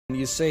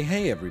You say,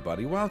 hey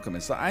everybody, welcome.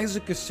 It's the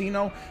Isaac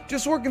Casino,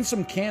 just working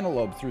some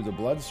cantaloupe through the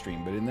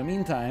bloodstream. But in the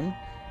meantime,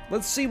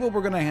 let's see what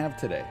we're going to have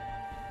today.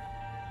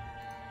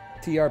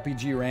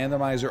 TRPG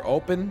randomizer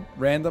open,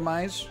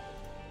 randomize.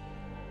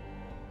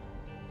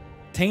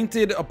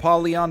 Tainted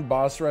Apollyon,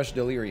 Boss Rush,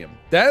 Delirium.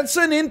 That's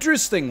an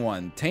interesting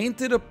one.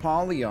 Tainted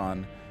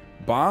Apollyon,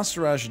 Boss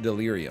Rush,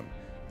 Delirium.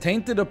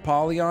 Tainted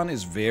Apollyon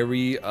is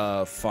very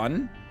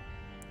fun.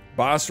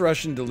 Boss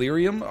Rush and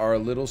Delirium are a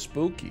little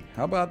spooky.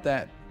 How about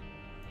that?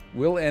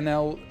 Will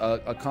NL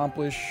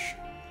accomplish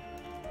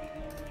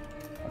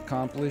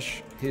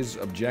his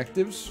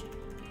objectives?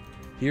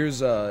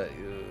 Here's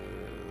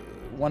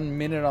 1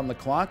 minute on the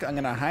clock. I'm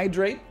gonna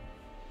hydrate.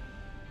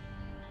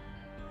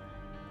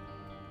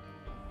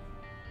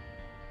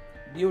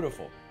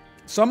 Beautiful.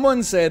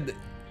 Someone said,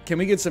 can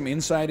we get some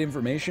inside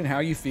information? How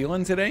are you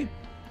feeling today?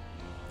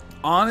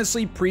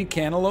 Honestly,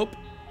 pre-cantaloupe,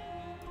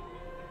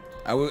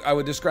 I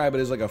would describe it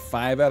as like a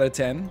 5 out of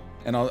 10,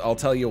 and I'll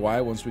tell you why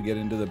once we get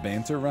into the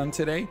banter run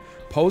today.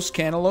 Post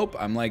cantaloupe,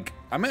 I think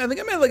I'm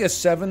at like a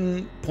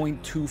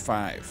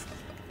 7.25.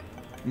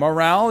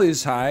 Morale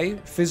is high,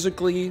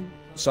 physically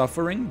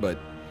suffering, but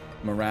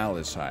morale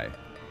is high.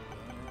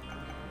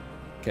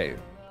 Okay,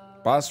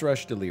 Boss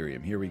Rush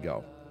Delirium, here we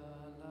go.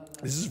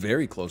 This is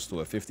very close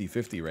to a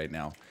 50-50 right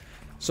now.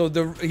 So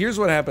here's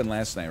what happened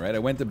last night, right? I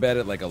went to bed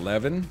at like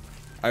 11.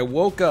 I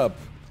woke up,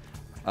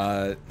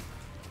 I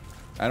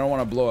don't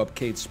want to blow up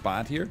Kate's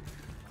spot here.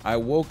 I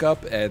woke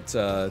up at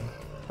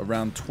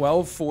around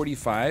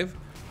 12:45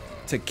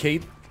 to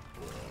Kate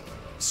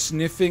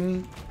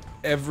sniffing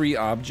every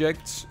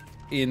object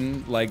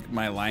in like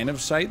my line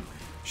of sight.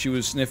 She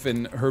was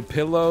sniffing her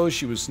pillow,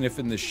 she was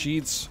sniffing the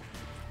sheets.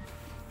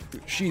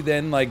 She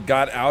then like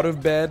got out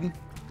of bed,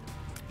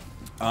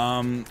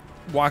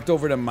 walked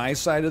over to my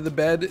side of the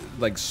bed,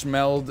 like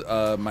smelled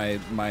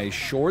my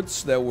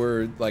shorts that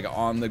were like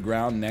on the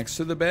ground next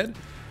to the bed.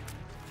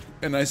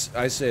 And I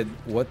said,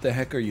 what the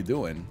heck are you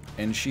doing?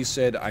 And she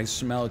said, I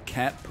smell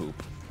cat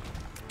poop.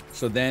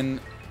 So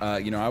then,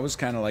 you know, I was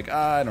kind of like,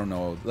 I don't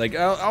know. Like,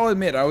 I'll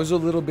admit, I was a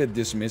little bit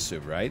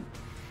dismissive, right?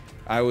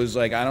 I was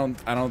like, I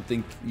don't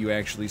think you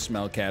actually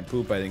smell cat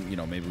poop. I think, you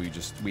know, maybe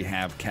we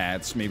have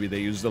cats. Maybe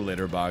they use the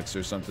litter box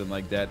or something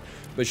like that.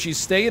 But she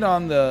stayed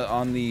on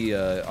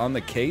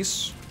the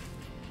case,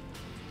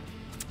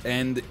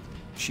 and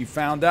she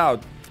found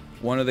out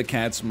one of the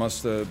cats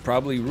must have,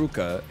 probably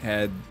Ruka,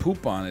 had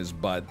poop on his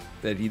butt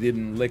that he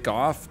didn't lick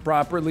off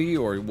properly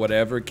or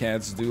whatever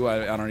cats do.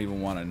 I don't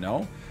even want to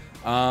know.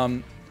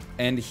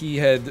 And he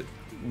had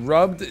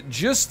rubbed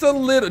just a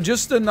little,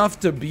 just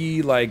enough to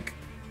be like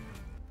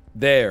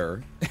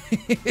there.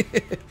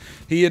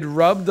 He had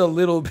rubbed a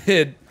little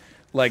bit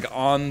like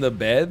on the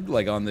bed,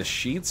 like on the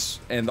sheets,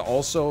 and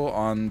also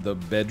on the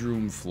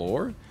bedroom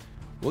floor.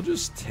 We'll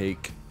just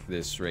take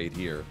this right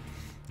here.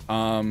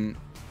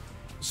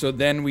 So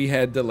then we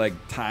had to like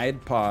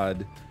Tide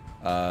Pod,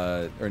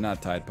 or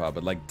not Tide Pod,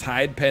 but like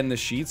Tide Pen the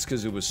sheets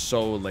because it was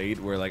so late.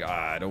 We're like,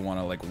 I don't want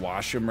to like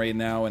wash them right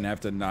now and have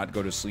to not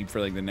go to sleep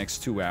for like the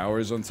next 2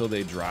 hours until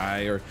they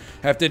dry, or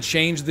have to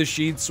change the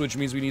sheets, which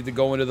means we need to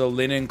go into the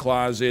linen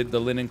closet.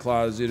 The linen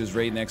closet is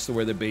right next to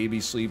where the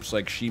baby sleeps.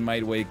 Like she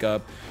might wake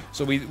up.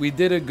 So we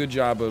did a good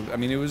job of, I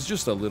mean, it was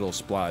just a little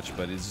splotch,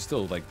 but it's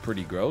still like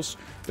pretty gross.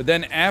 But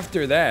then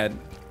after that,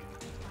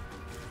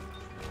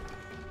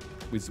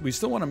 we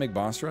still want to make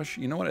Boss Rush.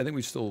 You know what? I think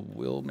we still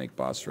will make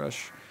Boss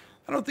Rush.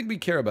 I don't think we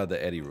care about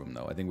the Eddie room,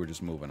 though. I think we're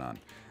just moving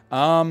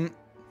on.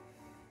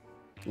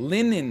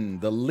 Linen.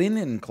 The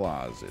linen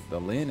closet. The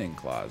linen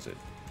closet.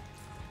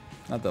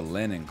 Not the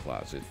linen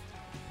closet.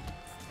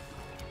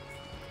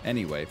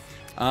 Anyway.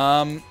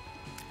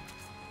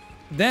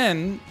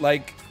 Then,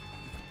 like,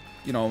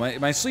 you know,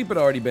 my sleep had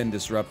already been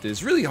disrupted.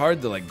 It's really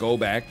hard to, like, go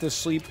back to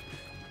sleep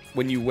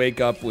when you wake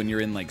up when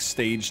you're in like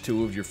stage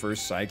 2 of your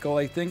first cycle.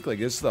 I think like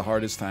this is the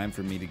hardest time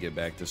for me to get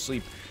back to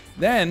sleep.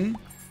 Then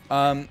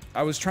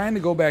I was trying to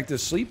go back to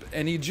sleep,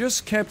 and he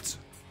just kept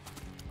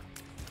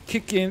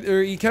kicking,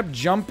 or he kept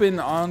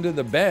jumping onto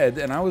the bed,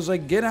 and I was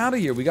like, get out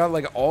of here. We got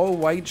like all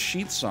white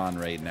sheets on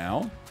right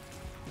now,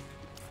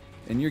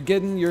 and you're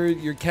getting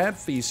your cat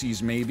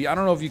feces. Maybe, I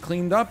don't know if you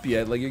cleaned up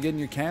yet. Like you're getting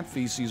your cat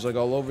feces like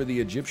all over the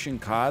Egyptian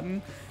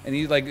cotton, and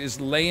he like is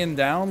laying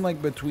down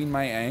like between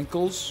my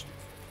ankles,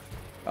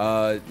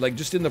 like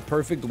just in the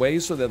perfect way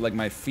so that like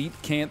my feet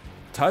can't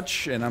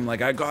touch, and I'm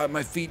like,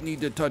 my feet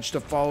need to touch to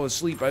fall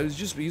asleep.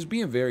 He's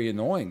being very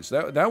annoying.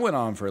 So that went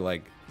on for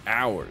like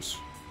hours.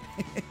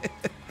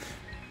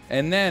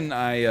 And then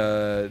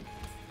I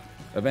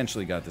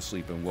eventually got to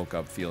sleep and woke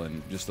up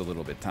feeling just a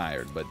little bit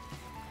tired, but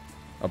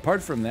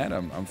apart from that,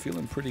 I'm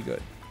feeling pretty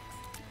good.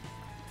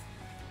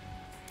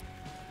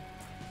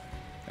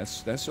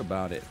 That's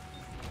about it.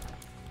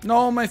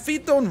 No, my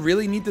feet don't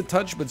really need to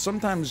touch, but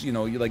sometimes, you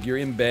know, you're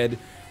in bed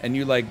and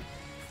you like,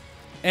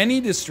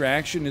 any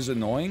distraction is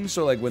annoying.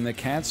 So like when the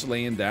cat's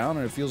laying down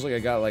and it feels like I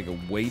got like a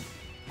weight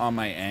on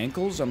my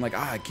ankles, I'm like,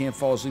 I can't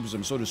fall asleep because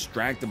I'm so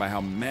distracted by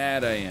how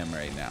mad I am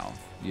right now,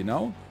 you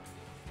know?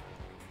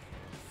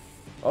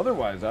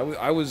 Otherwise,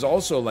 I was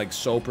also, like,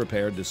 so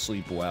prepared to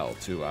sleep well,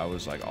 too. I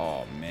was like,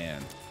 oh,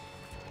 man.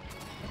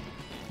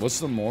 What's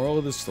the moral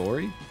of the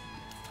story?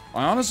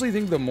 I honestly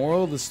think the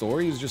moral of the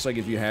story is just, like,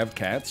 if you have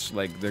cats,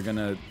 like, they're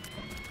gonna,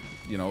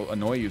 you know,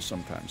 annoy you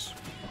sometimes.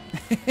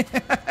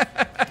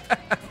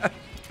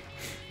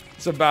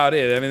 That's about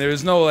it. I mean,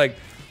 there's no, like,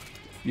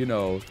 you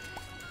know,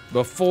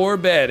 before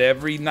bed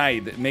every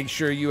night, make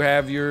sure you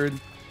have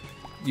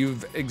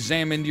you've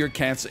examined your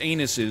cat's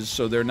anuses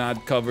so they're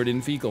not covered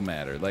in fecal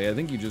matter. Like, I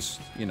think you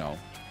just, you know.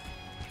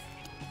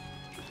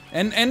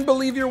 And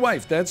believe your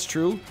wife, that's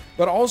true.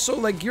 But also,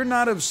 like, you're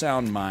not of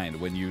sound mind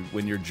when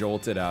you're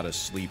jolted out of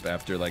sleep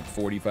after, like,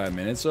 45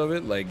 minutes of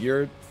it. Like,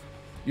 your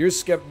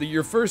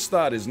first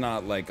thought is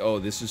not like, oh,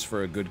 this is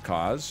for a good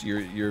cause.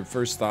 Your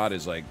first thought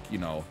is like, you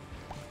know,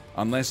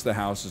 unless the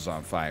house is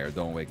on fire,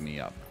 don't wake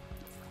me up.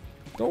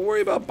 Don't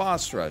worry about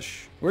boss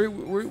rush. We're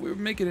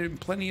making it in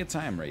plenty of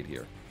time right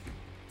here.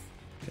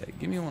 Okay,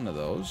 give me one of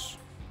those.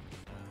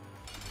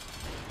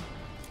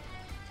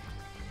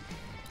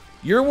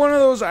 You're one of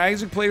those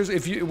Isaac players,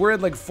 we're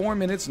at like 4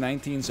 minutes,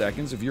 19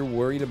 seconds. If you're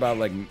worried about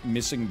like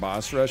missing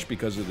boss rush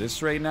because of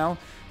this right now,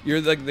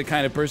 you're like the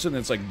kind of person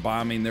that's like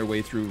bombing their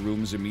way through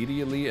rooms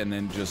immediately and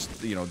then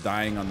just, you know,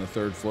 dying on the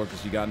 3rd floor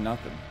because you got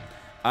nothing.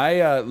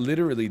 I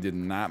literally did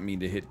not mean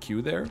to hit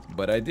Q there,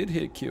 but I did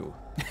hit Q.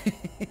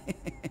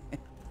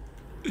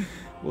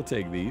 We'll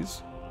take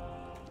these.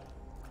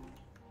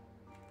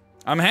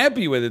 I'm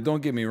happy with it,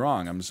 don't get me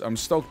wrong. I'm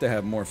stoked to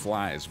have more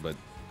flies, but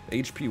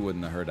HP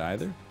wouldn't have hurt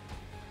either.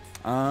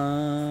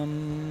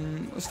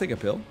 Let's take a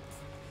pill.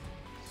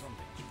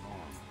 Something's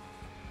wrong.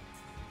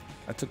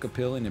 I took a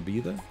pill in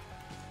Ibiza.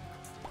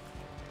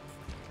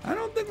 I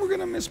don't think we're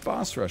gonna miss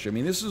boss rush. I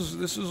mean, this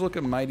is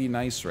looking mighty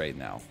nice right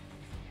now.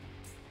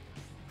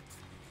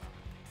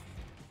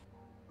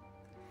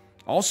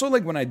 Also,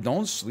 like, when I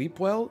don't sleep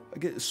well, I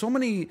get so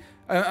many...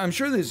 I'm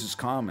sure this is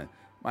common.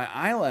 My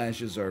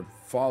eyelashes are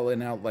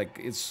falling out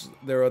like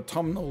they're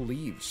autumnal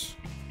leaves.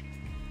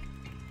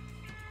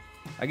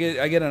 I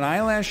get an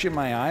eyelash in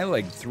my eye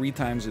like 3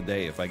 times a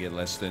day if I get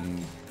less than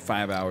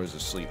 5 hours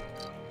of sleep.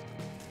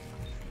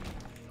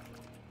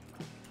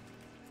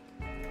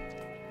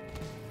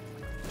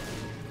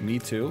 Me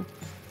too.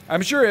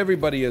 I'm sure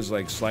everybody has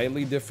like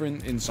slightly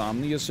different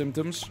insomnia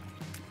symptoms.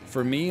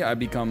 For me, I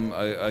become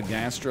a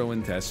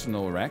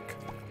gastrointestinal wreck.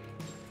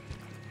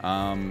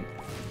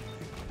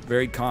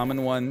 Very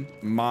common one,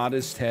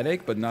 modest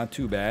headache, but not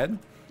too bad.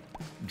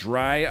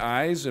 Dry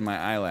eyes and my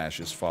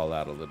eyelashes fall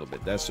out a little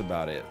bit. That's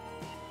about it.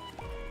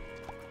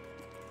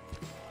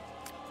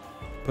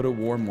 Put a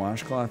warm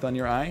washcloth on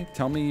your eye.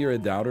 Tell me you're a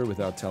doubter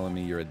without telling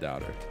me you're a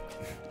doubter.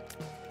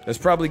 That's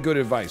probably good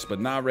advice,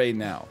 but not right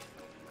now.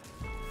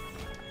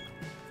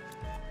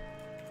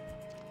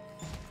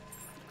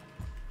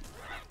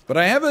 But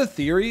I have a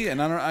theory,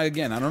 and I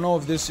don't know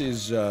if this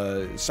is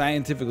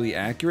scientifically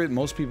accurate.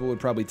 Most people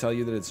would probably tell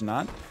you that it's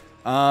not.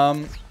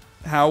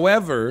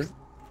 However,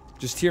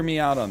 just hear me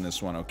out on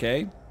this one,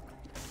 okay?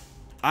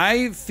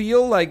 I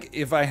feel like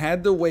if I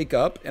had to wake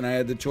up and I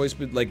had the choice,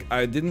 but like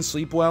I didn't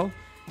sleep well,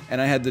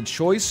 and I had the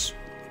choice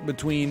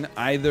between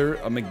either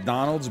a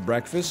McDonald's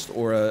breakfast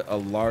or a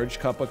large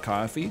cup of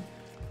coffee,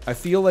 I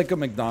feel like a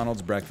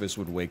McDonald's breakfast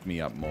would wake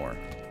me up more.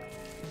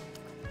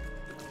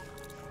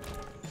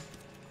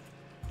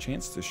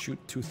 Chance to shoot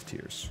tooth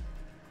tears.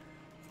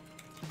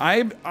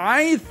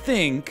 I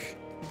think,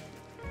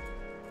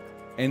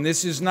 and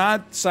this is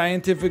not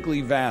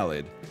scientifically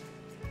valid,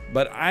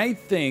 but I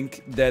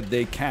think that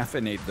they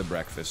caffeinate the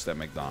breakfast at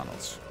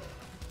McDonald's.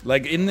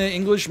 Like in the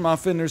English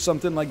muffin or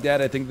something like that,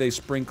 I think they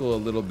sprinkle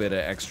a little bit of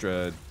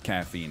extra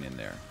caffeine in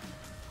there.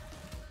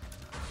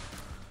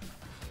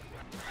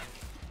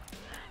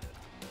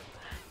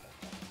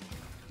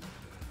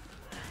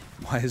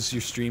 Why is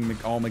your stream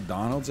all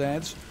McDonald's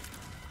ads?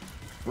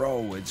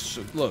 Bro, it's...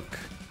 Look.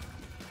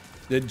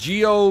 The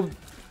Geo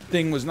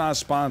thing was not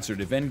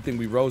sponsored. If anything,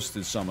 we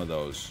roasted some of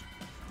those.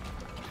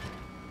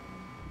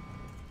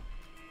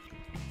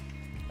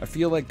 I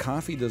feel like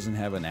coffee doesn't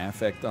have an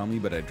affect on me,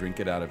 but I drink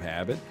it out of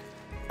habit.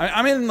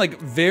 I'm in, like,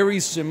 very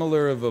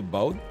similar of a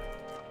boat.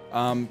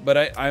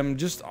 But I'm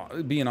just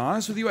being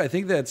honest with you. I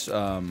think that's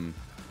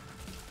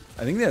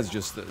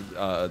just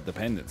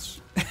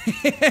dependence.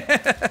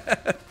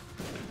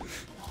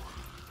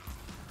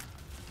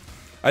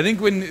 I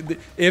think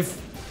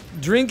if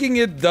drinking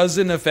it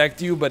doesn't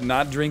affect you, but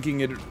not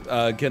drinking it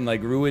can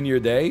like ruin your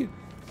day,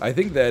 I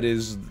think that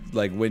is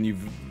like when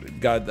you've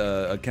got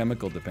a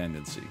chemical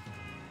dependency.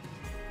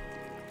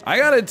 I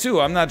got it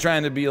too. I'm not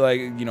trying to be like,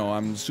 you know,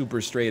 I'm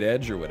super straight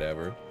edge or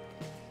whatever.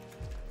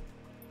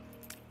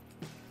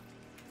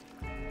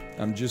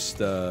 I'm just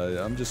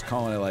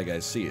calling it like I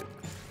see it.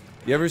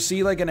 You ever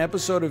see like an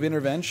episode of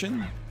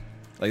Intervention?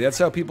 Like that's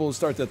how people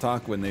start to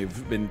talk when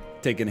they've been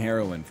taking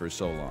heroin for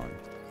so long.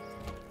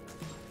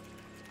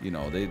 You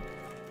know, they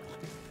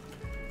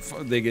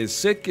get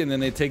sick and then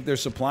they take their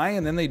supply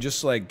and then they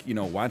just like, you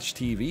know, watch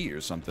TV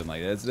or something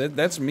like that.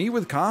 That's me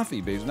with coffee,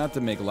 babes. Not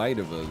to make light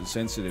of a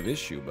sensitive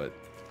issue, but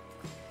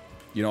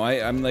you know,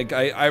 I'm like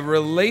I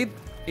relate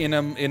in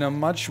a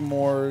much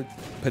more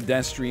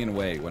pedestrian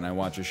way when I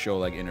watch a show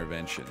like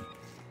Intervention.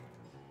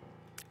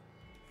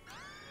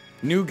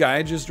 New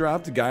guy just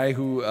dropped, a guy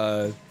who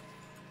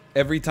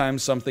every time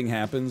something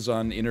happens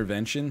on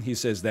Intervention, he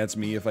says, "That's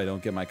me if I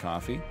don't get my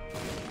coffee."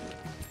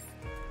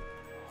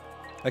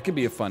 That could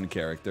be a fun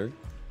character.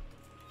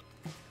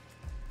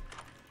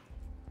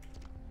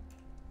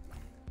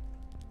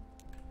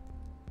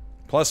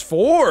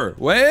 +4!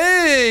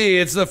 Way!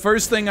 It's the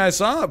first thing I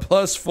saw,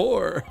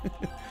 +4.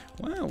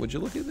 Wow, would you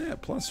look at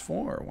that?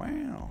 +4,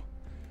 wow.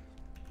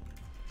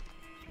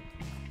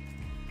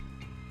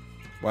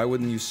 Why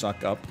wouldn't you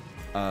suck up?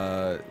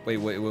 Wait,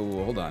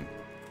 hold on.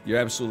 You're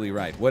absolutely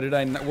right. What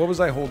was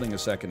I holding a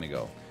second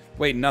ago?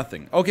 Wait,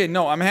 nothing. Okay,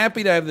 no, I'm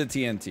happy to have the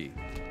TNT.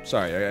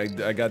 Sorry,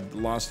 I got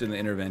lost in the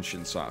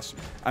Intervention sauce.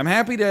 I'm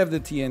happy to have the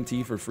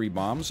TNT for free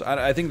bombs.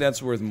 I think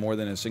that's worth more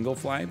than a single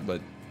fly,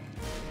 but...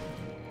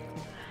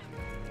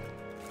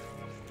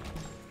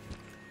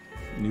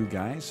 New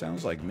guy?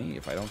 Sounds like me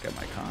if I don't get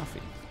my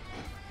coffee.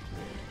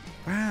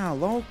 Wow,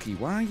 Loki,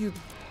 why don't you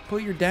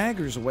put your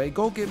daggers away?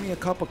 Go get me a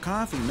cup of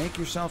coffee. Make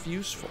yourself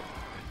useful.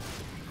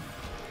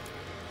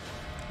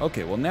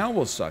 Okay, well now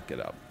we'll suck it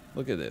up.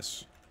 Look at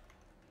this.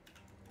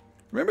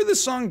 Remember the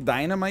song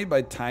Dynamite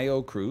by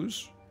Tayo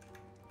Cruz?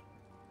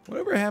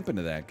 Whatever happened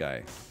to that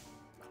guy?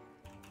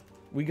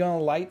 We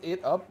gonna light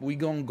it up? We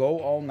gonna go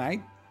all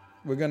night?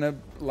 We're gonna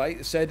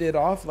set it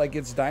off like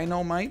it's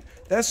dynamite?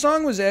 That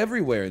song was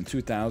everywhere in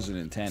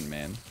 2010,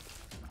 man.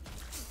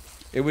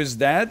 It was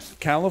that,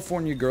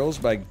 California Girls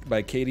by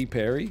Katy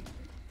Perry.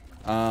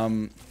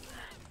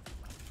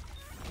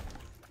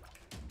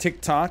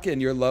 TikTok and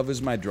Your Love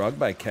Is My Drug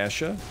by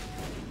Kesha.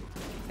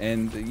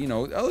 And, you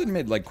know, I'll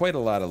admit, like, quite a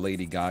lot of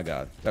Lady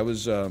Gaga. That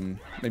was,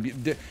 maybe...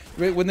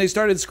 When they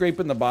started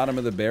scraping the bottom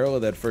of the barrel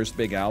of that first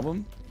big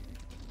album.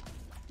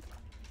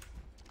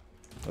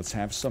 Let's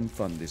have some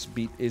fun. This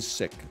beat is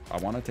sick. I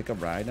want to take a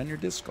ride on your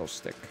disco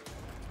stick.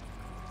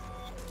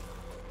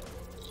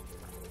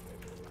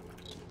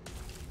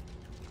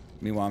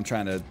 Meanwhile, I'm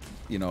trying to,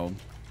 you know,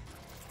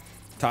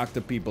 talk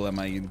to people at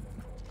my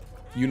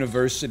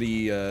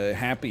university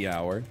happy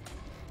hour.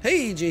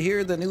 Hey, did you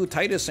hear the new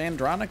Titus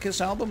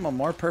Andronicus album, A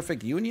More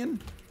Perfect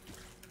Union?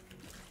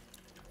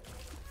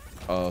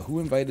 Who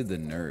invited the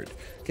nerd?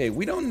 Okay,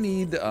 we don't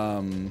need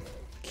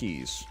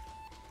keys.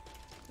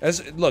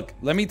 Look,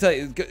 let me tell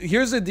you,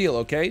 here's the deal,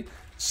 okay?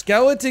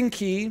 Skeleton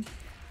key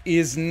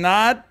is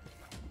not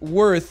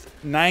worth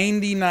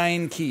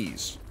 99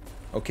 keys,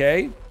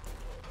 okay?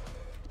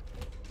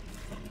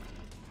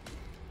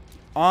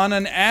 On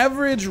an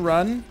average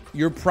run,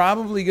 you're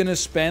probably gonna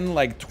spend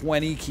like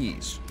 20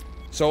 keys.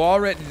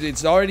 So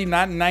it's already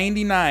not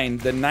 99.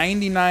 The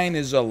 99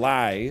 is a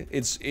lie.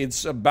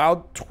 It's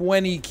about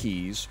 20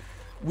 keys.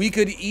 We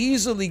could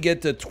easily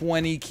get to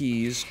 20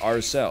 keys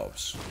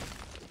ourselves.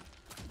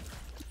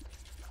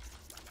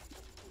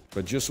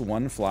 But just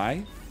one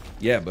fly?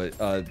 Yeah, but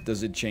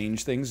does it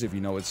change things if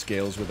you know it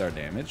scales with our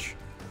damage?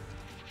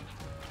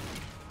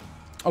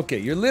 Okay,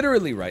 you're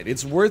literally right.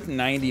 It's worth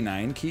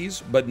 99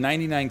 keys, but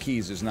 99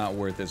 keys is not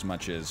worth as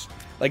much as...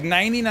 Like,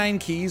 99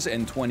 keys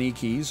and 20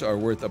 keys are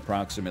worth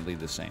approximately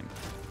the same.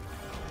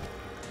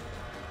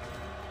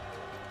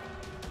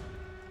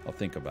 I'll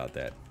think about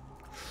that.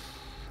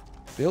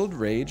 Build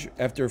Rage.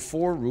 After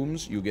 4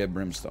 rooms, you get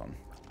Brimstone.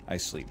 I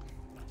sleep.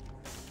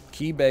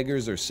 Key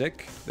beggars are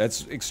sick.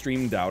 That's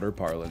extreme doubter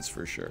parlance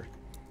for sure.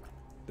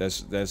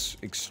 That's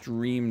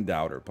extreme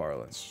doubter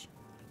parlance.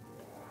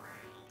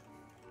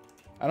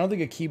 I don't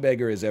think a key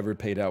beggar has ever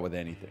paid out with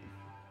anything.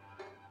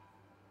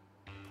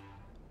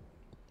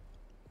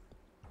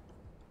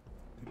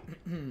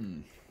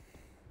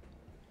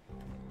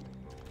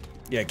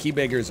 Yeah, key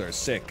beggars are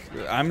sick.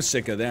 I'm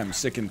sick of them.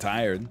 Sick and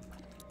tired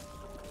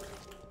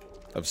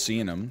of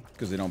seeing them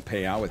because they don't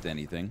pay out with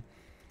anything.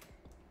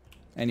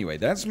 Anyway,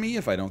 that's me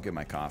if I don't get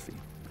my coffee.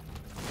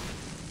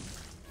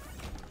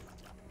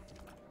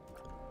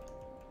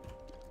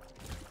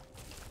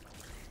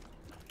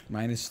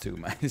 -2,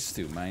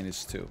 -2,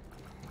 -2.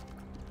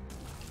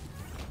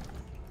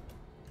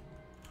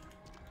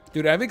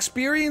 Dude, I've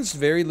experienced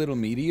very little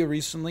media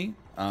recently,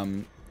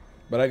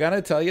 but I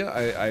gotta tell you,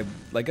 I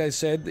like I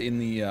said in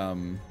the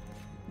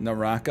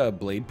Naraka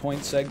Blade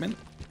Point segment,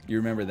 you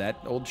remember that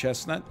old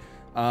chestnut?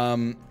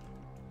 I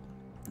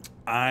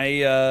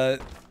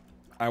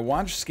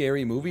watched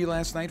Scary Movie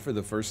last night for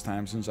the first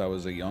time since I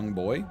was a young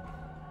boy.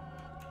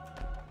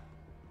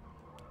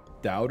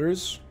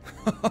 Doubters?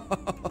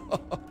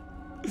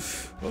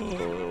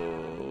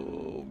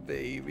 Oh,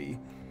 baby.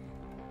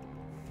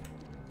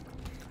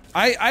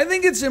 I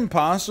think it's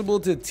impossible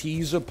to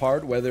tease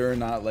apart whether or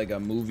not, like, a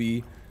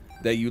movie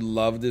that you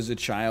loved as a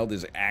child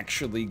is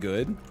actually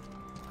good.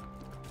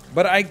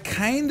 But I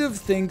kind of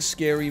think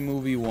Scary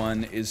Movie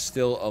 1 is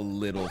still a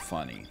little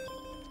funny.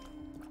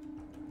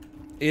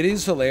 It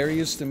is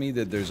hilarious to me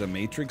that there's a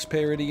Matrix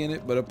parody in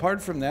it, but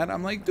apart from that,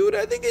 I'm like, dude,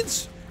 I think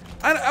it's...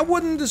 I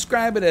wouldn't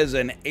describe it as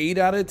an 8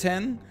 out of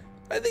 10.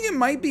 I think it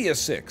might be a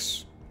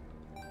 6.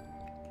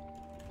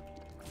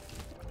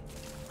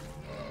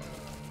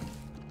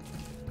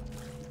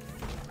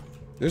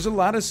 There's a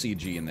lot of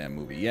CG in that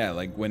movie. Yeah,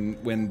 like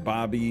when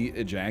Bobby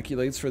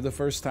ejaculates for the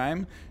first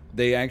time,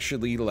 they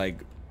actually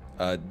like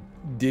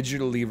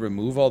digitally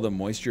remove all the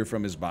moisture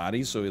from his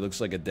body, so he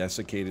looks like a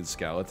desiccated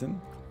skeleton.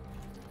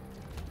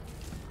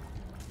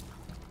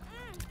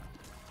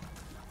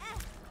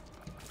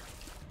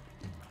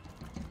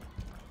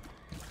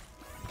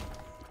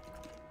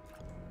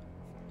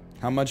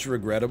 How much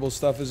regrettable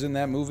stuff is in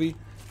that movie?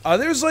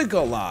 There's like a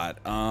lot.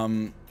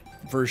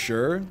 For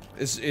sure.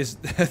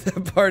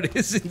 That part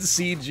is in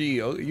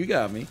CG. Oh, you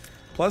got me.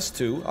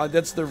 +2.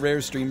 That's the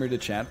rare streamer to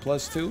chat.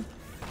 +2.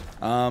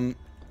 I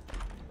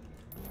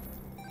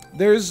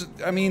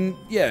mean,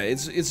 yeah,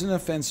 it's an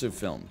offensive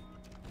film.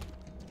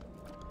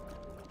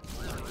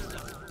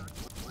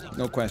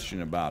 No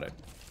question about it.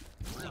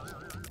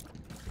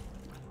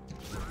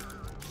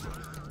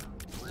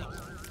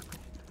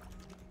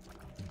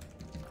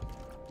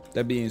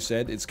 That being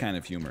said, it's kind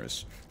of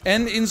humorous.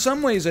 And in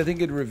some ways, I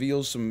think it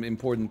reveals some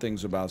important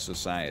things about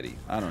society.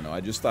 I don't know. I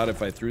just thought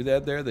if I threw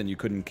that there, then you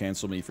couldn't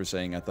cancel me for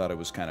saying I thought it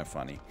was kind of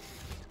funny.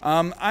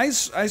 I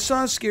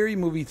saw Scary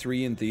Movie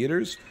 3 in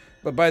theaters,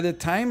 but by the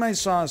time I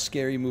saw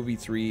Scary Movie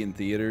 3 in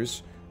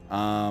theaters,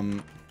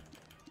 I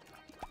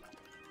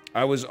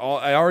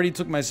already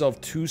took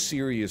myself too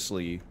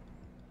seriously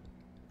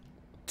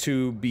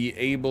to be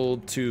able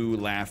to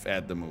laugh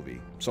at the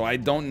movie. So I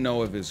don't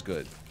know if it's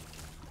good.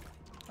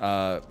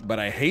 But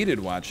I hated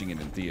watching it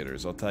in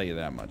theaters, I'll tell you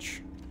that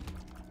much.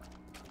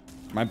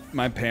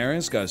 My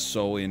parents got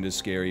so into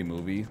Scary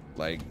Movie,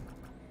 like,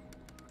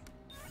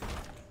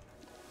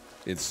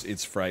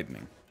 it's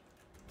frightening.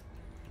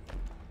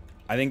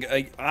 I think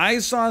I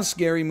saw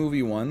Scary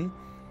Movie 1,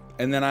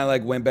 and then I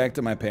like went back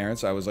to my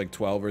parents. I was like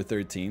 12 or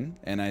 13,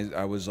 and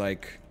I was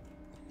like,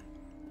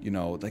 you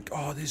know, like,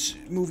 oh, this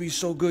movie's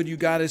so good, you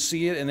gotta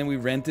see it. And then we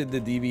rented the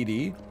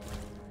DVD.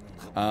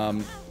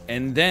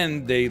 And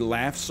then they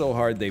laughed so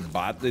hard they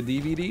bought the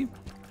DVD.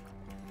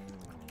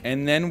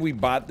 And then we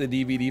bought the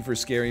DVD for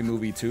Scary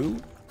Movie 2,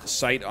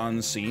 sight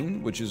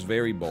unseen, which is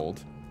very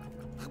bold.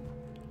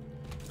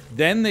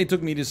 Then they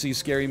took me to see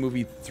Scary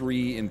Movie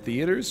 3 in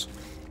theaters.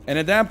 And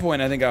at that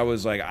point, I think I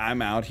was like,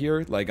 I'm out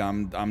here. Like,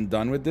 I'm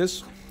done with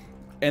this.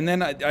 And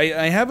then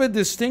I have a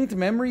distinct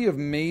memory of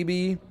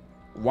maybe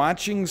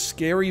watching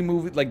Scary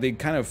Movie. Like, they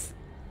kind of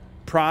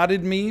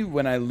prodded me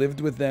when I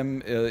lived with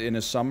them in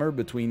a summer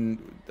between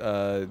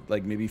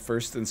like maybe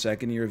first and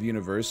second year of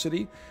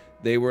university.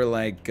 They were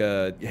like,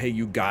 hey,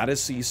 you gotta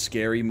see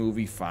Scary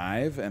Movie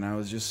 5. And I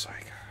was just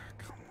like,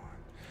 oh, come on.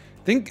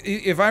 I think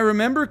if I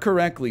remember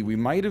correctly, we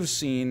might have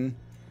seen,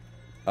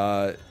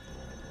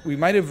 we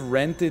might have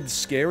rented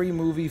Scary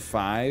Movie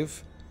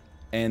 5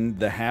 and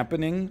The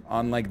Happening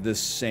on like the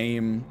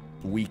same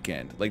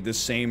weekend, like the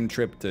same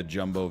trip to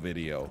Jumbo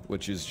Video,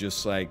 which is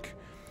just like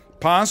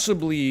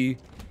possibly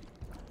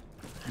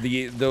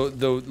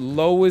the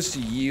lowest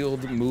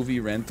yield movie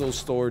rental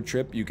store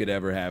trip you could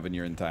ever have in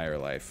your entire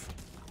life.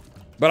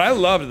 But I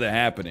loved The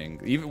Happening.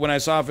 Even when I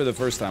saw it for the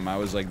first time, I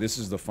was like, this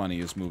is the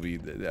funniest movie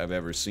that I've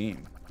ever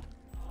seen.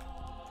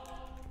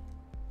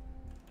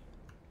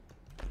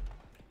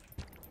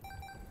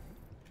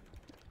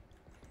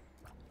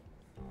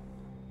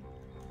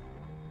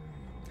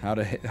 How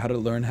to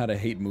learn how to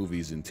hate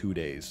movies in 2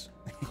 days.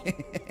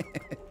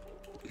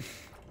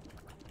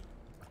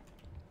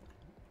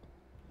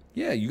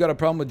 Yeah, you got a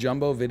problem with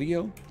Jumbo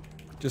Video?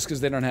 Just because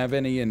they don't have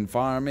any in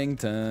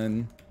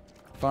Farmington.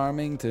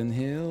 Farmington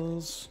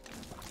Hills.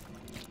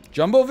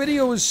 Jumbo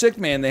Video was sick,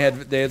 man. They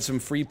had some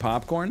free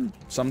popcorn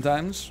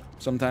sometimes.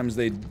 Sometimes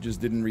they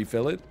just didn't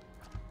refill it.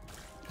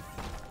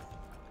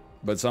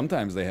 But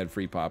sometimes they had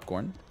free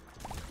popcorn.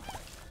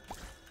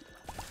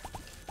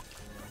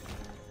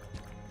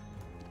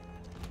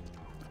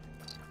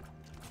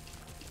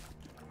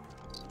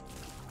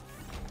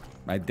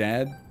 My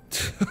dad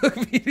took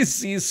me to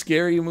see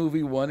Scary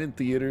Movie 1 in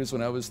theaters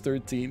when I was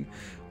 13.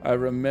 I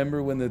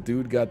remember when the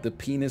dude got the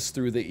penis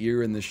through the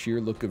ear and the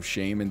sheer look of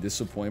shame and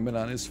disappointment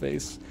on his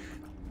face.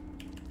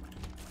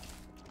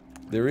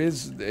 There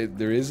is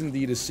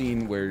indeed a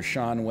scene where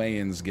Shawn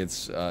Wayans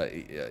gets,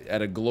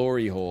 at a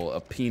glory hole,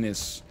 a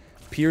penis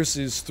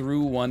pierces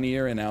through one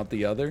ear and out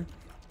the other.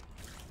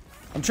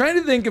 I'm trying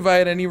to think if I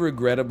had any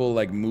regrettable,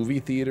 like, movie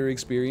theater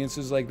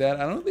experiences like that.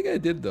 I don't think I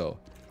did, though.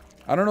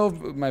 I don't know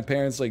if my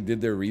parents, like,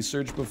 did their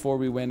research before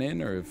we went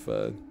in, or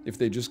if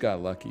they just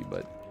got lucky,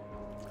 but...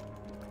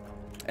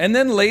 And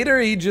then later,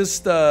 he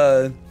just,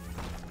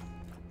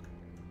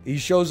 he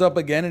shows up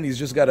again, and he's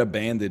just got a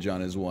bandage on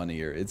his one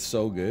ear. It's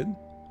so good.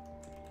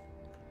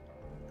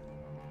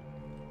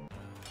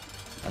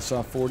 I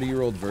saw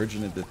 40-Year-Old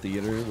Virgin at the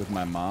theater with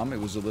my mom. It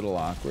was a little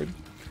awkward.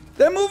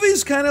 That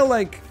movie's kind of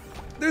like...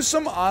 There's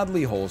some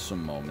oddly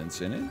wholesome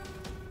moments in it.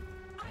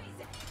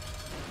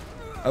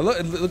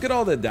 Look at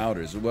all the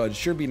doubters. Well, it'd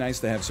sure be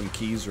nice to have some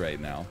keys right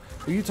now.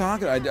 Who are you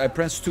talking? I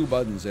pressed 2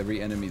 buttons. Every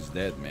enemy's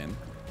dead, man.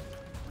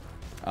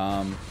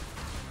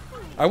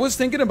 I was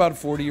thinking about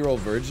 40-Year-Old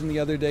Virgin the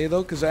other day,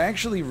 though, because I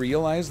actually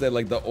realized that,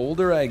 like, the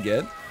older I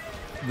get,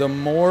 the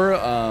more,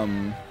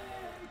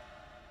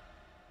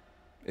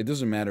 It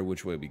doesn't matter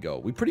which way we go.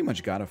 We pretty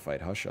much gotta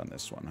fight Hush on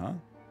this one, huh?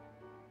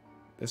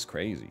 That's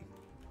crazy.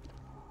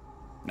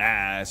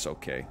 Nah, it's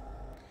okay.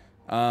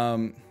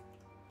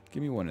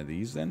 Give me one of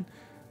these then.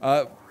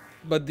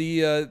 But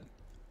the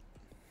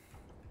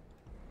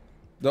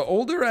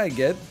older I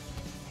get,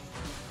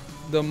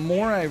 the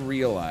more I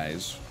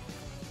realize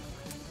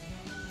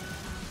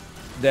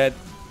that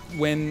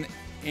when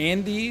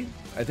Andy,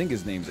 I think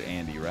his name's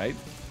Andy, right?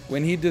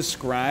 When he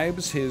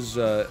describes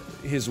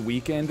his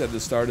weekend at the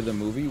start of the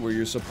movie, where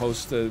you're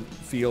supposed to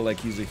feel like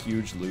he's a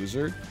huge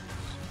loser,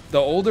 the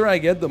older I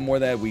get, the more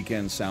that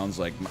weekend sounds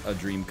like a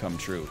dream come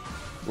true.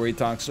 Where he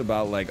talks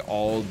about like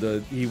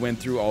he went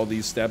through all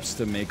these steps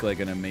to make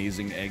like an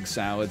amazing egg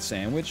salad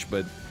sandwich,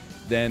 but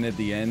then at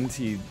the end,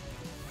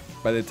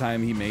 by the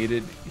time he made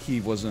it,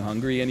 he wasn't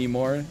hungry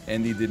anymore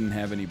and he didn't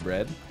have any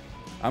bread.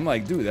 I'm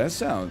like, dude, that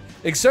sounds...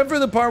 Except for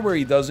the part where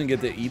he doesn't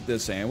get to eat the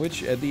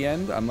sandwich at the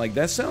end, I'm like,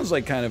 that sounds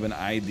like kind of an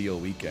ideal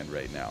weekend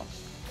right now.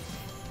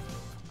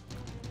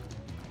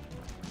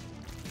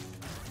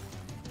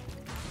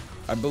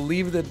 I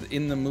believe that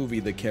in the movie,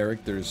 the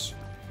characters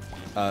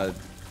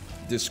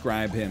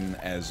describe him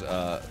as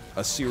a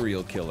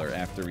serial killer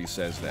after he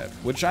says that.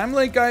 Which I'm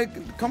like,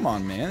 come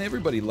on, man.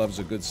 Everybody loves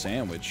a good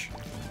sandwich.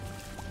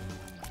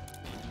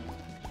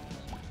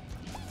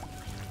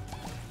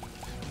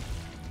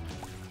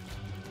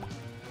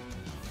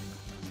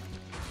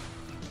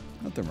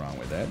 Nothing wrong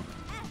with that.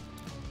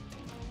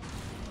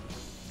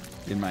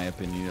 In my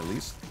opinion, at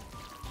least.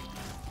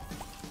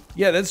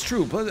 Yeah, that's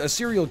true. Plus, a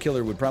serial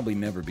killer would probably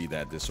never be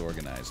that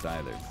disorganized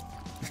either.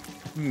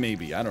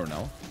 Maybe, I don't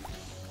know.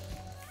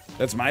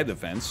 That's my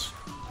defense.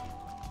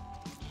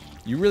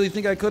 You really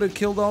think I could have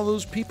killed all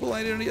those people?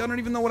 I don't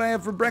even know what I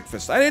have for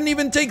breakfast. I didn't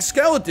even take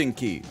skeleton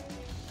key.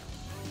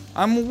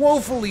 I'm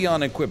woefully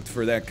unequipped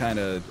for that kind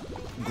of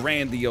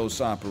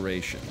grandiose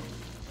operation.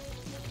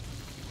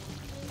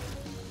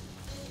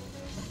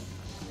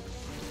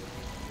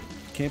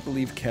 Can't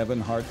believe Kevin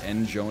Hart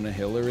and Jonah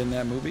Hill are in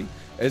that movie.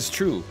 It's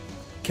true.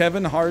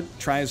 Kevin Hart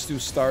tries to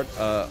start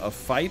a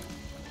fight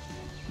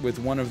with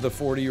one of the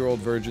 40-year-old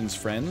virgin's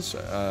friends,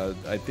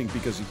 I think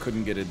because he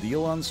couldn't get a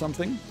deal on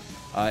something.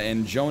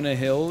 And Jonah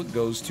Hill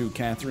goes to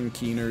Catherine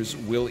Keener's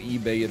Will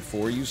eBay It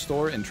For You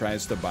store and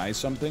tries to buy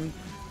something,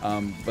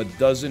 but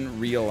doesn't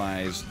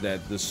realize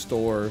that the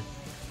store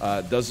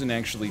doesn't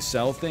actually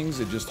sell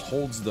things, it just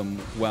holds them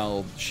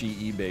while she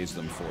eBays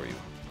them for you.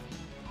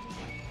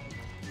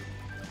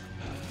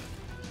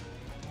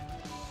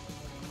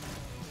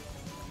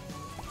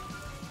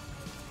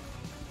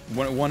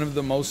 One of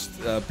the most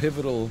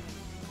pivotal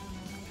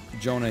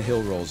Jonah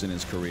Hill roles in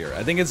his career.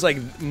 I think it's like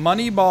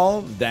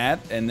Moneyball, that,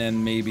 and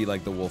then maybe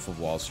like The Wolf of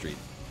Wall Street.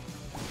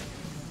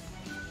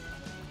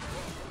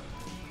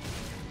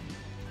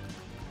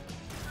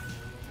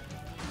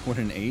 What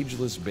an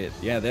ageless bit.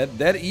 Yeah, that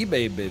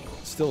eBay bit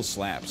still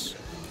slaps.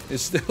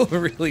 It's still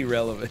really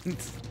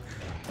relevant.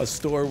 A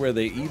store where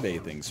they eBay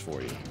things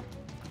for you.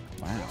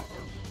 Wow.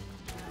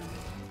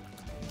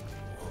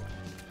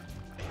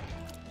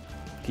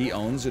 He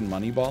owns in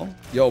Moneyball?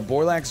 Yo,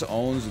 Borlax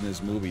owns in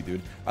this movie,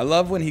 dude. I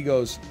love when he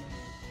goes...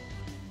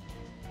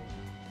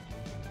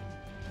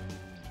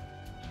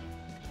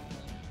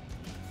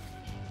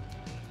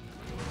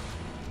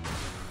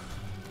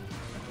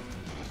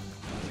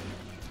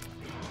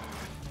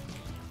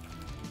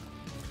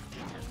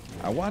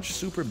 I watched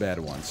Superbad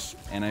once,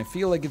 and I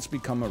feel like it's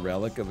become a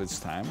relic of its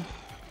time.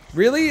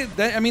 Really?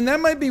 I mean, that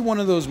might be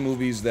one of those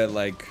movies that,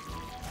 like...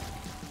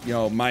 You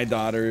know, my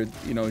daughter,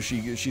 you know,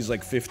 she's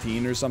like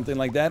 15 or something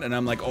like that, and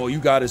I'm like, oh, you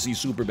gotta see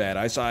Superbad.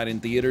 I saw it in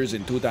theaters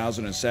in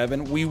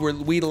 2007.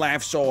 We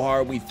laughed so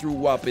hard we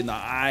threw up in the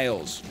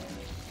aisles.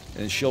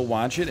 And she'll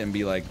watch it and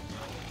be like,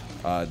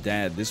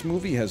 Dad, this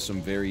movie has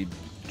some very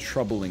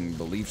troubling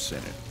beliefs in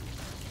it.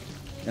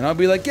 And I'll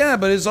be like, yeah,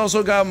 but it's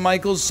also got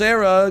Michael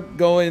Cera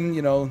going,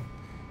 you know,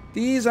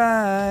 these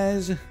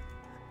eyes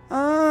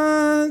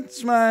aren't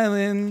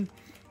smiling.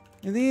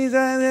 And these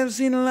eyes have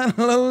seen a lot of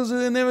lows, so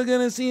they're never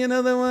gonna see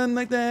another one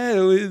like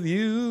that with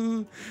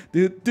you.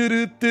 Do, do,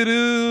 do, do,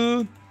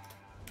 do.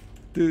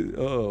 Do.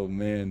 Oh,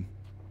 man.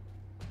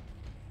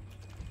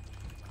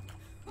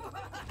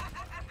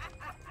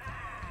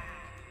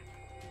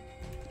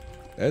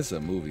 That's a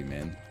movie,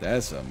 man.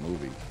 That's a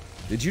movie.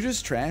 Did you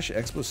just trash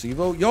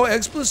Explosivo? Yo,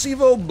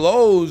 Explosivo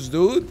blows,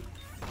 dude.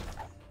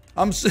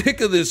 I'm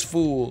sick of this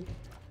fool.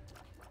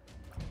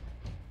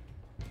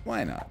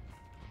 Why not?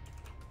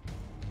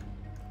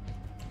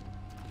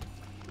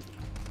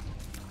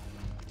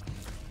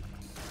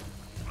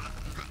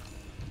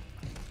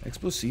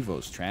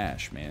 Explosivo's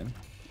trash, man.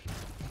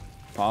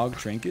 Pog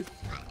Trinket?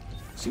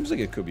 Seems like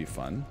it could be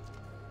fun.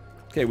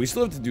 Okay, we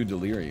still have to do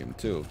Delirium,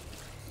 too.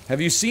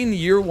 Have you seen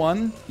Year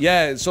One?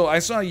 Yeah, so I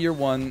saw Year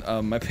One.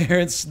 My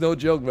parents, no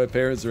joke, my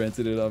parents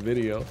rented it on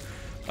video.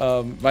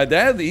 My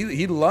dad,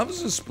 he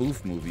loves a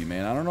spoof movie,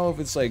 man. I don't know if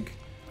it's like...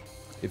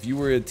 If you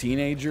were a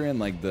teenager in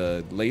like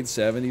the late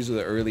 70s or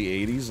the early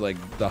 80s, like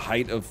the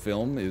height of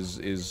film is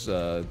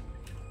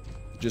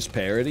just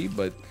parody,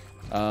 but...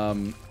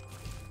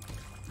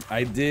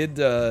 I did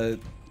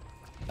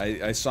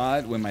I saw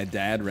it when my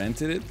dad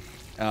rented it.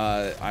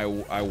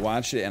 I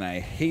watched it and I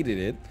hated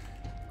it.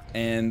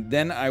 And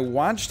then I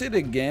watched it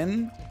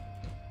again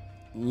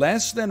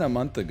less than a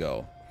month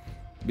ago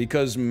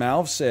because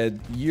Malf said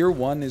year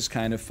one is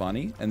kind of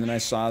funny. And then I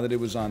saw that it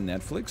was on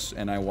Netflix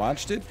and I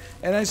watched it.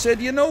 And I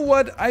said, you know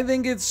what? I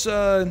think it's...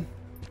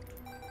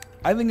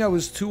 I think I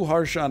was too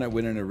harsh on it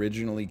when it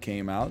originally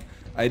came out.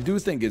 I do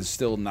think it's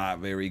still not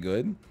very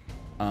good.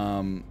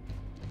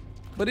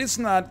 But it's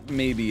not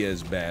maybe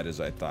as bad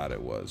as I thought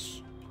it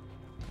was.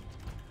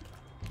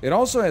 It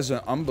also has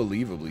an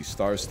unbelievably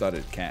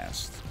star-studded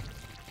cast.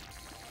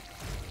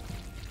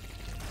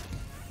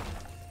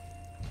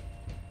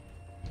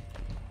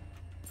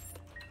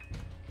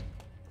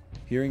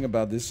 Hearing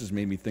about this has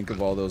made me think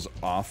of all those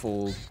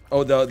awful...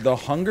 Oh, the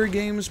Hunger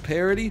Games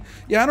parody?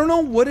 Yeah, I don't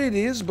know what it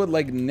is, but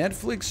like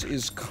Netflix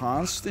is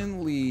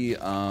constantly...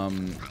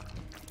 and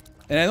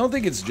I don't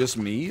think it's just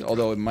me,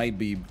 although it might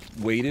be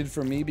weighted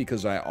for me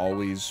because I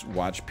always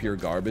watch pure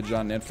garbage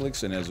on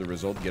Netflix and as a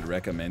result get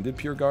recommended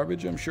pure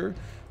garbage, I'm sure.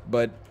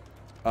 But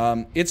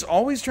it's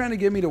always trying to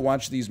get me to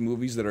watch these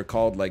movies that are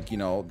called like, you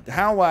know,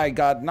 How I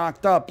Got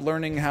Knocked Up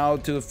Learning How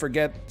to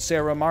Forget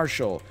Sarah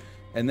Marshall.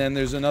 And then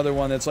there's another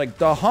one that's like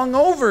the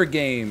Hungover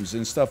Games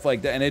and stuff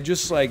like that. And it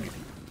just like,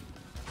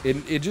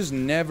 it just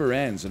never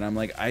ends. And I'm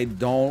like, I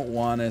don't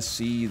want to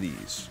see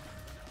these.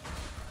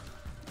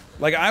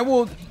 Like, I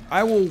will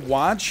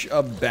watch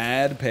a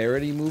bad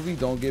parody movie,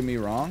 don't get me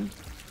wrong.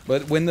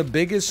 But when the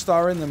biggest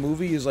star in the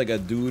movie is like a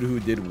dude who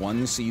did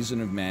one season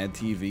of Mad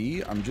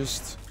TV, I'm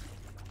just,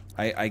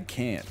 I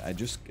can't. I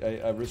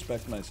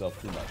respect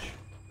myself too much.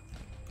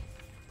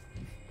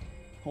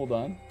 Hold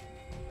on.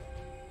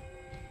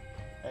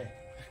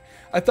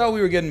 I thought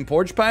we were getting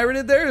porch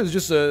pirated there. It was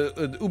just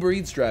an Uber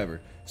Eats driver.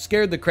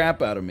 Scared the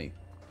crap out of me.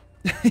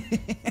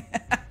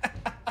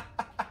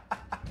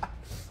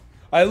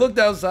 I looked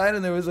outside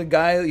and there was a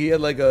guy, he had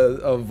like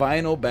a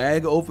vinyl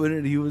bag open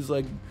and he was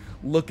like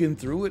looking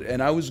through it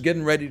and I was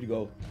getting ready to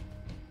go.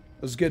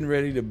 I was getting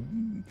ready to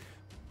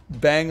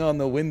bang on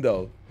the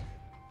window.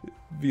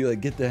 Be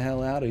like, get the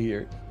hell out of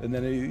here. And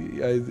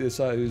then I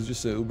saw it was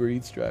just an Uber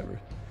Eats driver.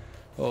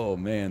 Oh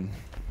man.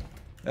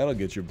 That'll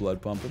get your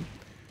blood pumping.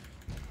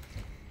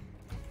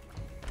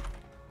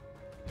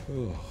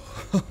 Oh.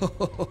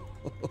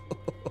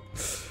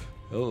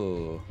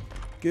 Oh.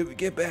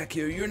 Get back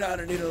here. You're not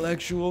an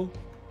intellectual.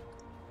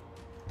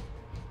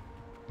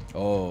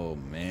 Oh,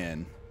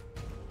 man.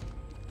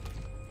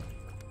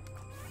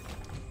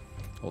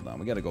 Hold on.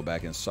 We got to go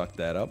back and suck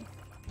that up.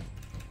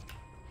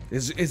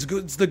 It's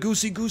good. It's the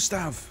Goosey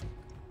Gustav.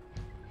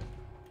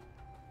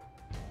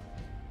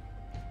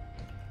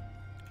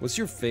 What's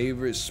your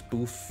favorite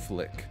spoof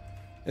flick?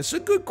 It's a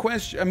good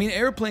question. I mean,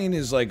 Airplane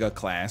is like a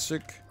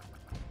classic.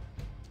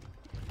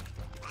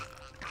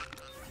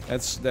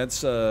 That's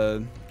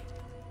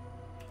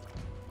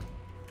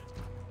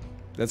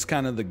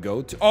kind of the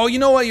go-to. Oh, you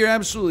know what? You're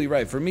absolutely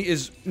right. For me,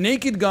 is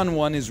Naked Gun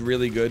 1 is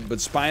really good,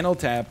 but Spinal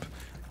Tap,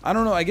 I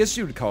don't know. I guess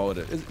you would call it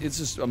it's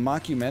just a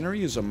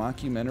mockumentary. Is a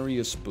mockumentary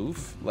a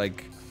spoof?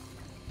 Like,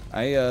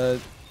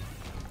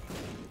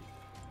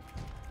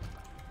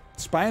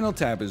 Spinal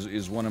Tap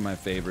is one of my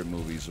favorite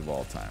movies of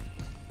all time,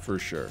 for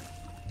sure.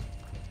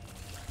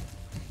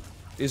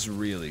 It's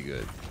really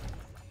good.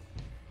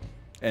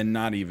 And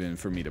not even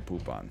for me to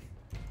poop on.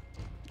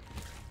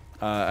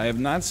 I have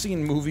not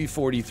seen movie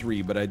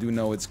 43, but I do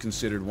know it's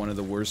considered one of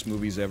the worst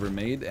movies ever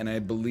made, and I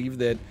believe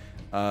that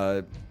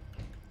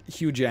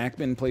Hugh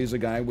Jackman plays a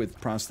guy with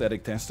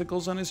prosthetic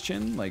testicles on his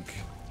chin. Like,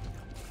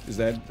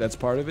 that's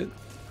part of it?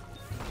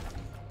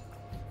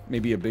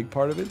 Maybe a big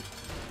part of it?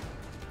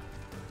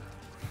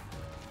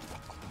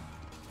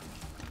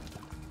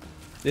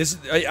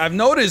 I've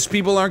noticed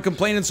people aren't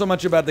complaining so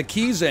much about the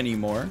keys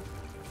anymore.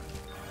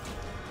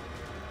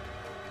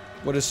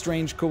 What a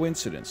strange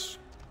coincidence.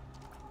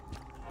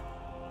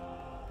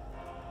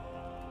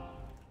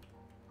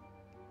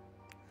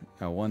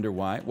 I wonder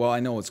why. Well, I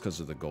know it's because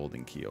of the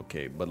golden key,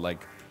 okay, but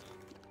like,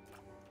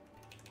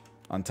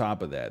 on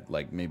top of that,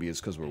 like, maybe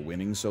it's because we're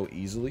winning so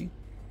easily.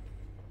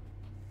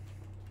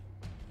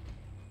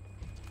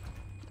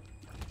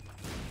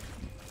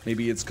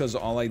 Maybe it's because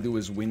all I do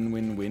is win,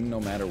 win, win, no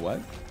matter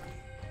what.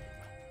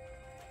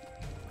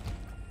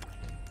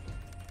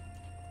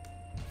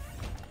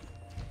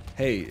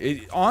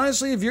 Hey,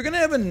 honestly, if you're gonna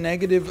have a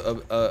negative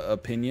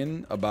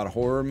opinion about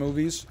horror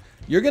movies,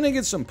 you're gonna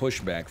get some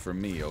pushback from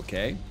me,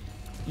 okay?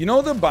 You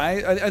know the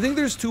bias. I think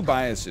there's two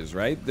biases,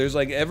 right? There's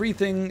like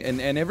everything,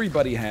 and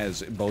everybody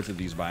has both of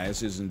these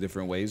biases in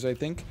different ways, I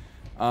think.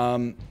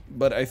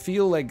 But I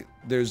feel like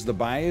there's the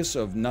bias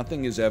of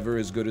nothing is ever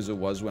as good as it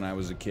was when I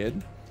was a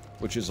kid.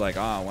 Which is like,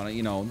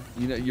 you know,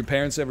 your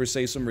parents ever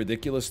say some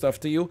ridiculous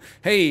stuff to you?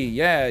 Hey,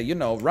 yeah, you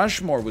know,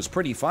 Rushmore was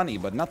pretty funny,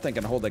 but nothing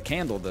can hold a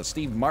candle to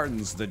Steve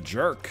Martin's The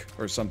Jerk,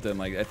 or something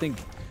like. I think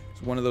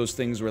it's one of those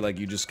things where like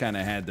you just kind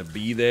of had to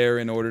be there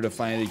in order to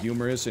find it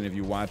humorous, and if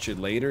you watch it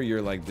later,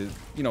 you're like,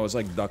 you know, it's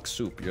like duck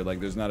soup. You're like,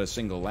 there's not a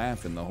single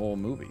laugh in the whole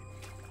movie.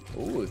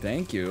 Oh,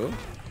 thank you.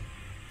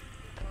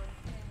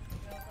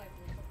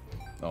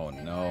 Oh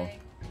no.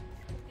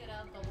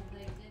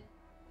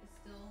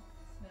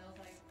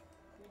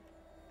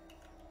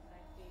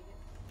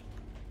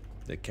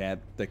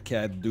 The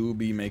cat do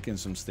be making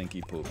some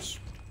stinky poops.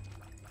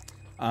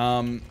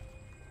 And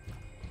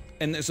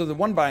so the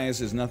one bias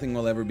is nothing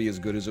will ever be as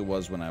good as it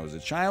was when I was a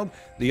child.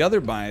 The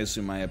other bias,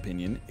 in my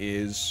opinion,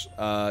 is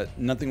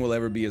nothing will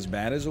ever be as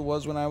bad as it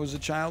was when I was a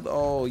child.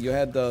 Oh, you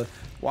had to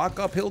walk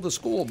uphill to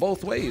school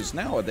both ways.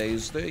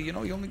 Nowadays, you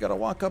know, you only got to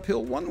walk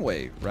uphill one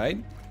way, right?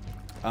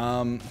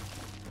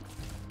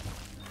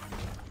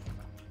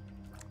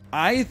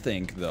 I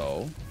think,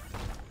 though,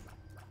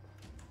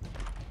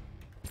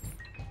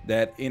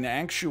 that in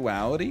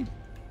actuality,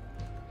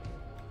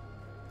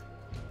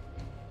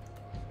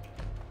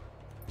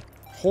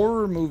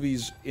 horror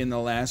movies in the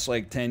last,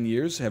 like, 10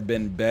 years have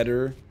been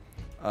better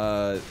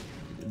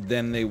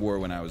than they were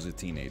when I was a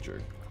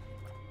teenager.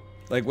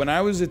 Like, when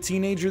I was a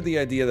teenager, the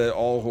idea that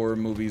all horror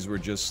movies were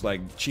just,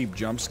 like, cheap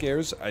jump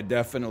scares, I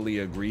definitely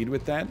agreed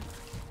with that.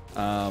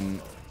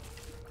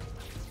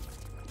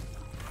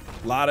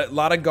 Lot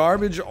of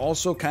garbage,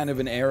 also kind of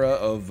an era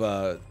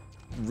of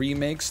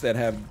remakes that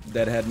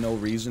had no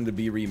reason to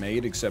be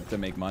remade except to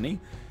make money.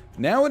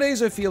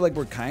 Nowadays, I feel like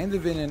we're kind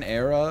of in an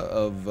era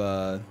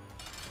of...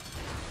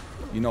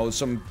 you know,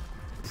 some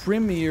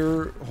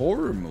premier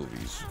horror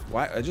movies.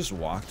 Why? I just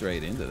walked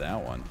right into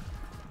that one.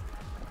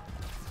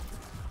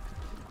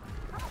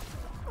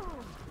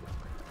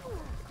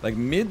 Like,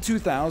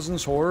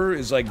 mid-2000s horror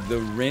is like The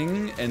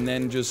Ring and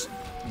then just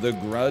The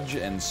Grudge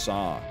and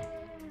Saw.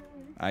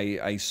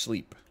 I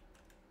sleep.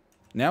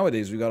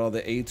 Nowadays, we got all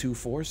the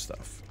A24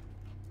 stuff.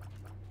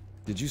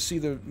 Did you see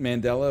the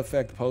Mandela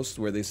Effect post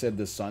where they said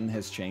the sun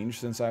has changed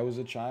since I was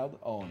a child?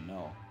 Oh,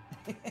 no.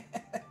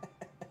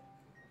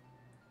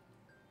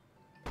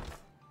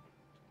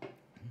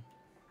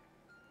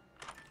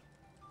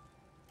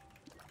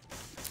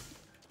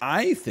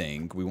 I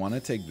think we want to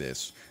take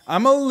this.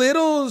 I'm a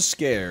little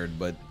scared,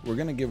 but we're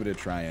going to give it a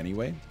try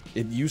anyway.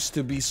 It used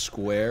to be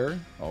square.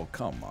 Oh,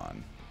 come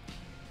on.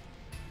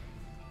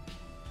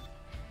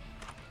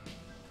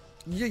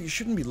 Yeah, you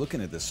shouldn't be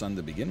looking at the sun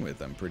to begin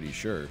with, I'm pretty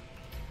sure.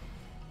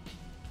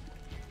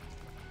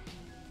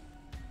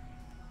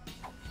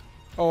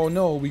 Oh,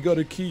 no, we got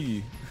a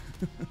key.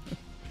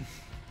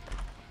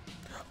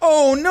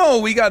 Oh, no,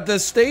 we got the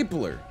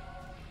stapler.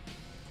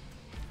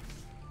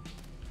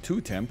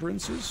 2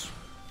 temperances?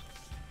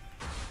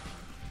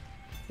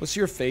 What's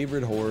your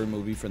favorite horror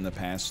movie from the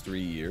past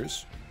 3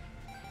 years?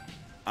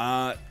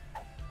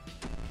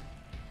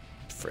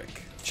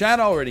 Frick. Chad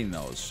already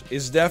knows.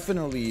 It's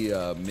definitely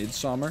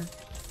Midsommar.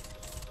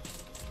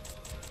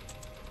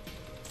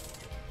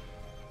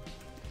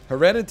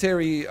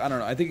 Hereditary, I don't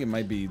know. I think it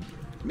might be...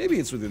 Maybe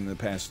it's within the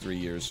past 3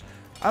 years.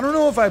 I don't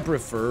know if I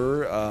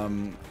prefer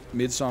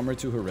Midsommar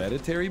to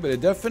Hereditary, but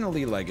it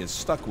definitely, like, is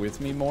stuck with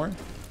me more.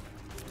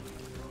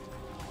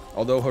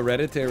 Although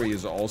Hereditary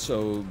is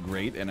also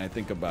great, and I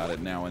think about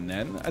it now and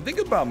then. I think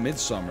about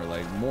Midsommar,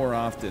 like, more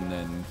often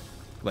than,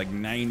 like,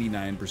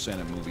 99%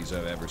 of movies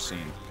I've ever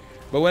seen.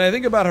 But when I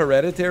think about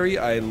Hereditary,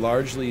 I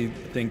largely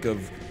think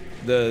of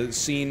the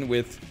scene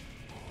with,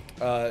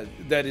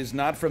 that is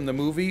not from the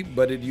movie,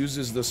 but it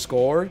uses the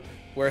score,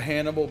 where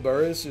Hannibal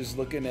Buress is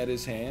looking at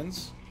his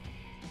hands.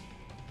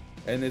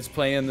 And it's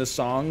playing the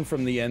song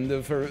from the end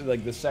of her,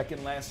 like, the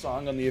second last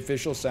song on the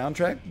official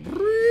soundtrack.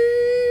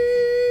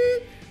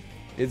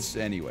 It's,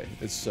 anyway,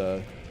 it's,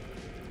 I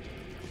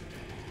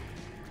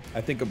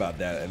think about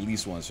that at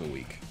least once a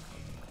week.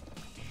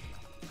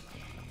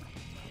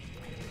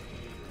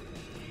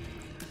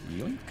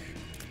 Yoink.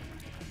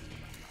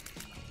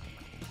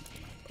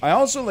 I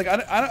also, like,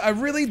 I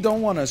really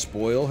don't want to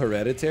spoil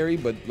Hereditary,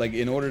 but, like,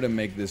 in order to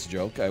make this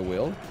joke, I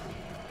will.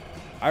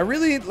 I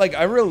really, like,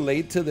 I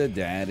relate to the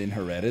dad in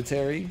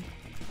Hereditary.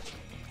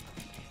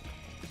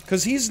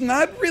 Because he's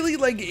not really,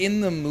 like,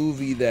 in the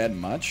movie that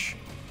much.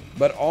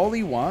 But all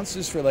he wants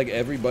is for, like,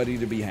 everybody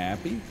to be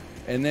happy.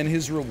 And then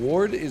his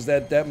reward is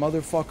that that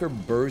motherfucker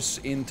bursts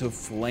into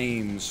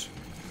flames.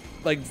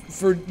 Like,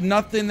 for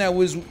nothing that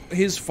was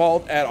his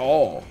fault at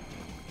all.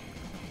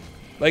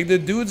 Like, the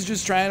dude's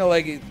just trying to,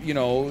 like, you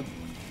know,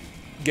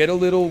 get a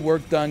little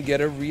work done,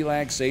 get a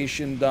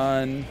relaxation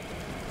done.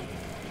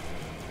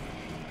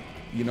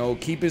 You know,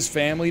 keep his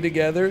family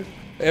together.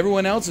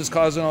 Everyone else is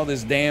causing all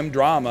this damn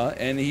drama,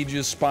 and he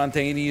just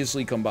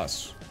spontaneously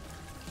combusts.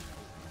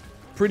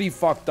 Pretty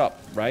fucked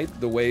up, right?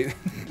 The way,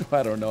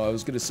 I don't know, I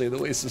was gonna say the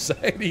way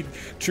society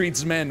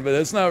treats men, but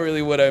that's not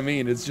really what I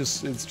mean. It's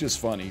just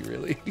funny,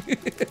 really.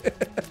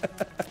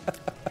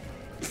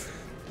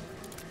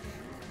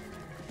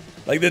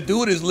 Like, the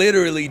dude is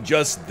literally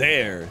just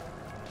there.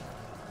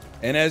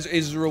 And as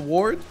his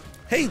reward,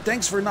 hey,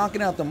 thanks for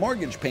knocking out the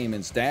mortgage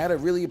payments, Dad. I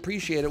really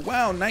appreciate it.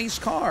 Wow, nice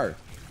car.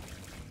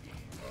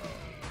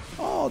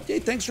 Oh, hey,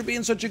 thanks for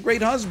being such a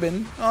great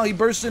husband. Oh, he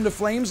bursts into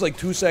flames. Like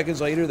 2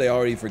 seconds later, they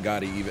already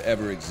forgot he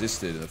ever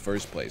existed in the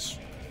first place.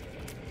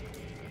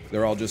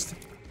 They're all just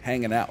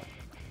hanging out.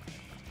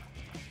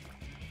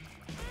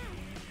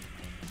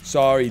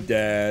 Sorry,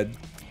 Dad.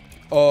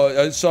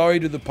 Oh, sorry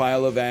to the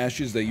pile of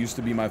ashes that used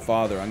to be my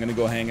father. I'm gonna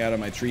go hang out at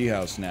my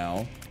treehouse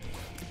now.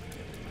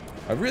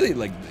 I really,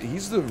 like,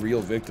 he's the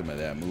real victim of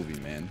that movie,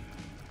 man.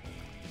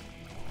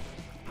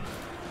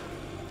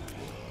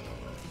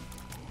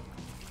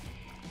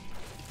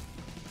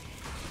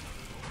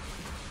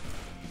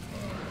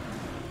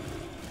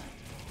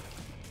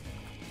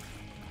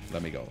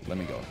 Let me go. Let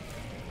me go.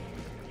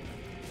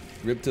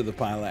 Rip to the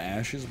pile of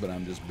ashes, but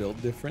I'm just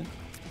built different.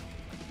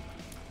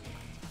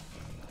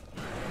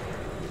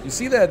 You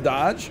see that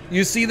dodge?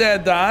 You see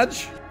that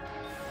dodge?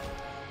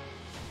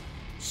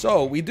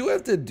 So, we do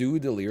have to do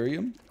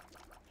Delirium.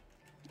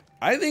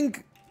 I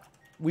think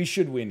we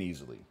should win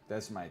easily.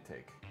 That's my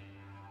take.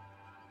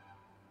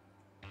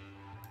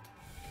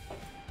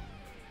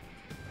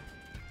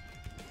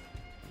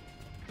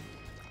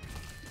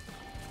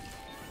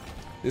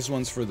 This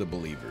one's for the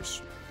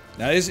believers.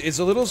 Now, it's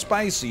a little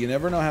spicy. You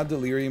never know how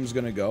Delirium's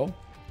gonna go.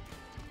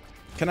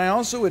 Can I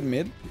also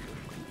admit,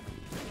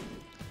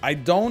 I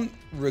don't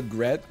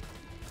regret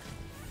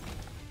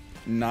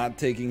not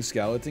taking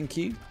Skeleton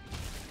Key,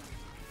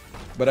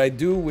 but I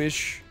do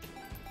wish,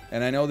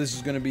 and I know this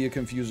is gonna be a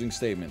confusing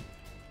statement,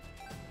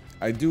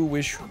 I do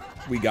wish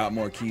we got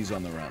more keys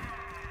on the run.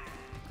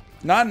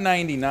 Not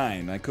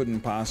 99, I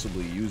couldn't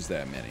possibly use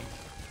that many.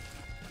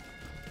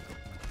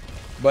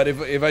 But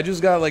if I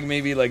just got like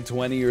maybe like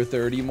 20 or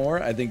 30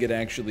 more, I think it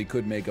actually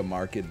could make a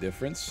marked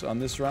difference on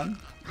this run.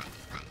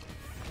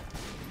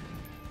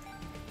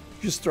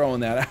 Just throwing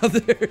that out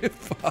there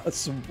if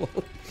possible.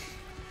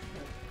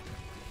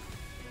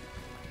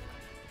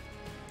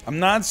 I'm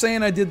not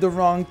saying I did the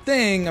wrong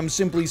thing, I'm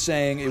simply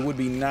saying it would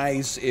be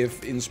nice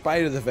if, in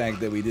spite of the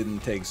fact that we didn't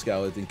take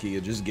Skeleton Key,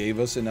 it just gave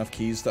us enough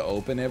keys to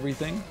open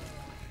everything.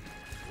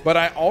 But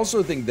I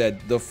also think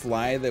that the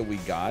fly that we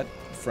got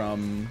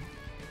from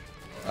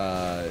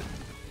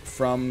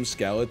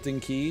Skeleton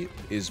Key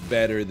is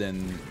better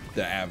than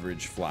the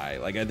average fly.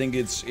 Like, I think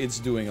it's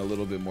doing a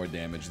little bit more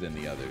damage than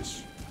the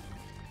others.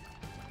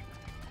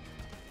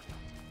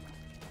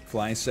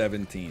 Fly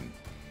 17.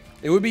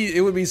 It would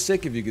be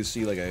sick if you could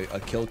see like a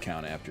kill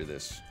count after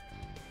this.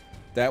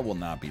 That will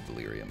not be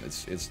Delirium.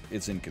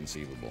 It's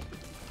inconceivable.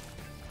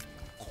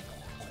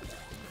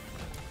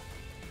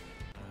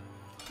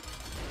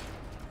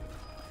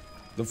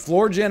 The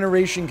floor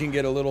generation can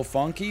get a little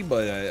funky,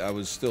 but I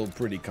was still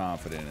pretty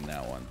confident in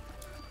that one.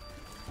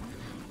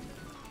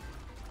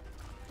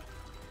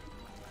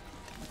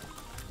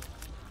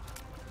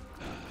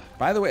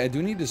 By the way, I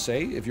do need to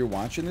say, if you're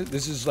watching it,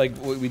 this is like,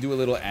 we do a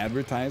little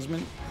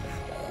advertisement.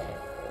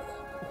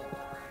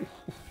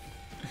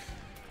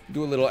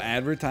 Do a little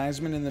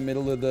advertisement in the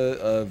middle of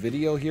the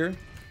video here.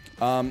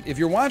 If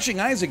you're watching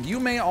Isaac, you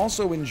may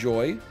also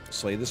enjoy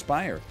Slay the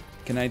Spire.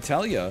 Can I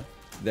tell you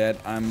that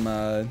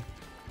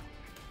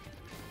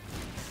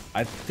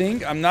I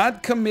think I'm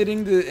not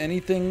committing to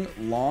anything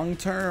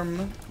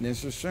long-term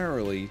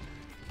necessarily,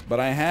 but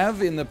I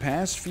have in the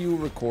past few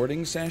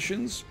recording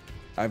sessions,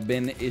 I've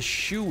been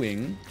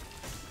eschewing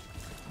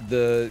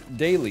the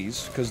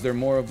dailies because they're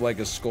more of like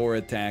a score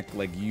attack,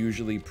 like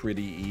usually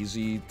pretty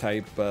easy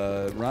type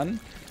run,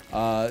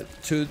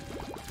 to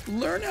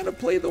learn how to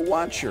play the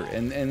Watcher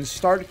and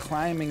start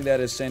climbing that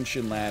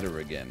Ascension ladder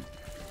again.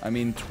 I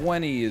mean,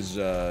 20 is,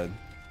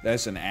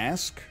 that's an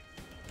ask.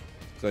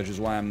 Which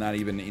is why I'm not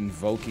even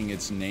invoking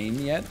its name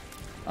yet.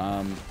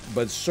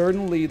 But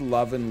certainly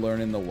loving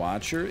learning the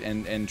Watcher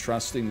and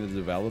trusting the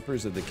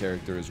developers that the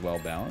character is well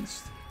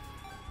balanced.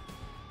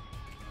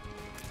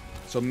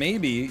 So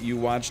maybe you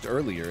watched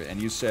earlier and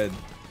you said,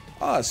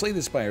 oh, Slay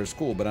the Spire is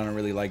cool, but I don't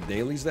really like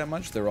dailies that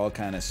much. They're all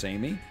kind of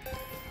samey.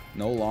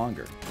 No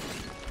longer.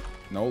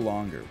 No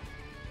longer.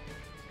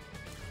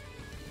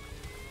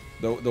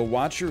 The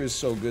Watcher is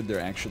so good they're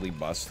actually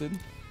busted.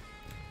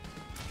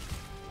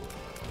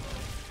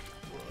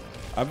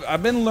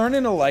 I've been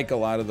learning to like a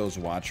lot of those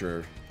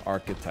Watcher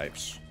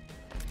archetypes.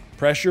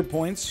 Pressure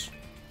Points,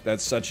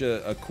 that's such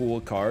a cool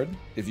card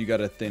if you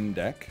got a thin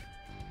deck.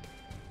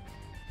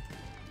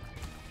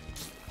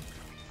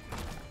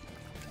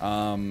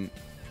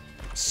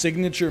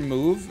 Signature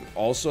Move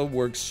also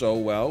works so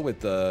well with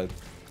the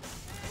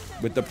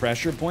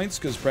Pressure Points,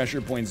 because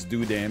Pressure Points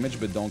do damage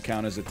but don't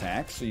count as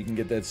attacks, so you can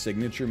get that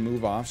Signature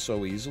Move off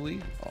so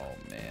easily. Oh,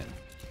 man.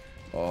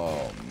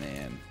 Oh,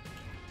 man.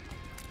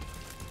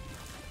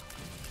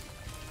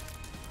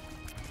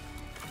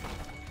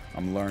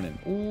 I'm learning.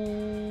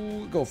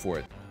 Ooh, go for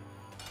it.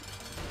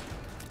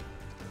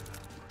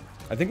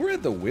 I think we're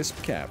at the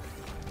Wisp cap.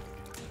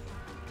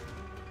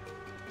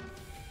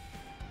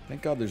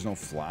 Thank God there's no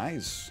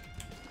flies.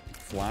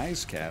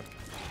 Flies cap.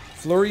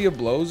 Flurry of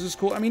Blows is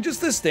cool. I mean,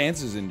 just the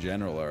stances in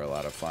general are a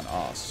lot of fun.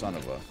 Oh, son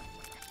of a...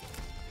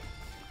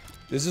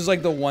 This is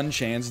like the one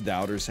chance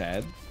Doubters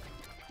had.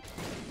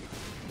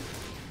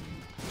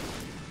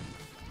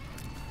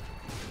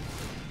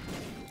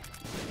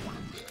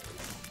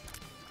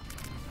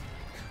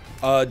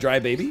 Dry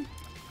Baby?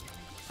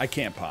 I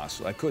can't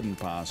possibly. I couldn't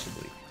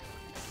possibly.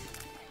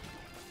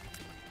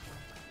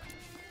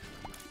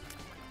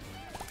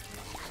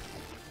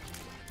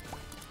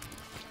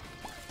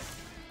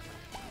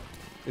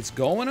 It's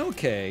going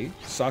okay.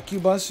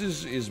 Succubus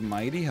is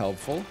mighty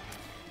helpful.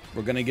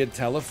 We're gonna get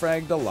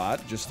telefragged a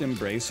lot. Just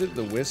embrace it.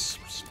 The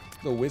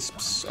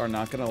wisps are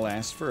not gonna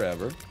last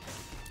forever.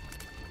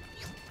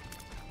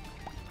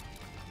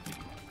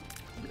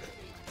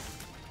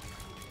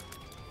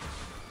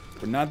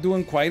 We're not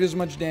doing quite as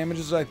much damage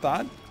as I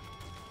thought.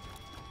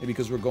 Maybe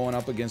because we're going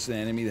up against an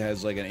enemy that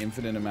has like an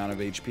infinite amount of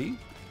HP.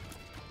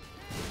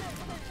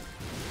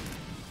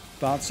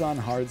 Thoughts on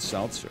hard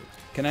seltzer?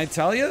 Can I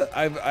tell you?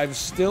 I've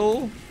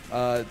still,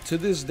 to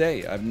this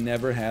day, I've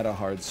never had a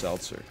hard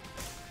seltzer.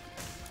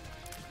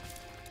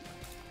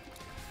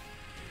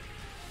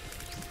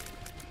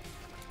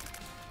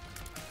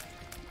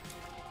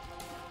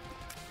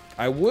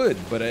 I would,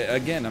 but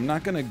again, I'm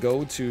not gonna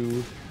go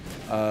to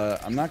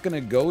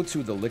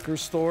the liquor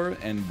store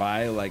and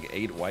buy like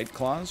 8 White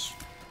Claws.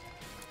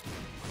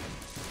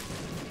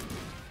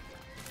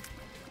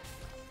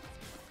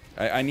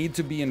 I need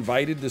to be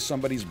invited to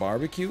somebody's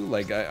barbecue.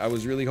 Like I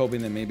was really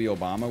hoping that maybe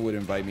Obama would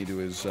invite me to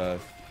his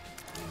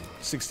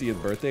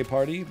 60th birthday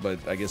party, but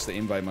I guess the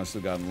invite must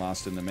have gotten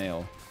lost in the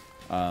mail.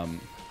 But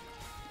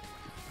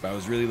I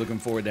was really looking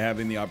forward to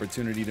having the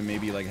opportunity to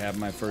maybe like have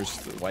my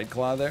first White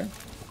Claw there.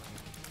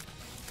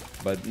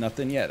 But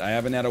nothing yet. I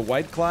haven't had a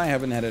White Claw. I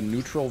haven't had a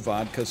neutral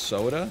vodka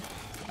soda.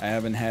 I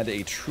haven't had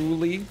a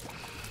truly...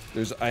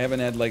 I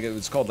haven't had like...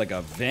 It's called like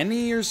a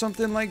Veni or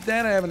something like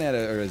that. I haven't had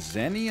a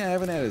Zenny. I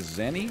haven't had a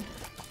Zenny.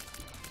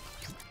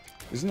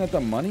 Isn't that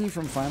the money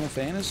from Final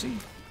Fantasy?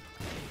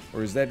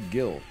 Or is that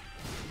Gil?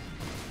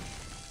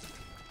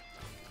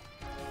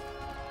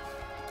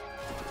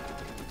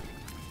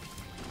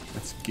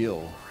 That's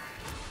Gil.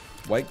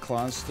 White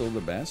Claw's still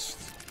the best?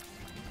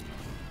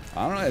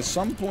 I don't know, at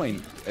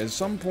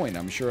some point,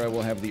 I'm sure I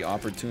will have the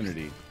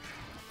opportunity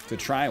to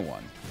try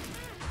one.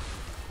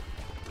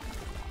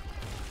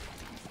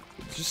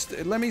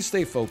 Just let me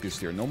stay focused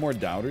here. No more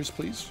doubters,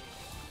 please.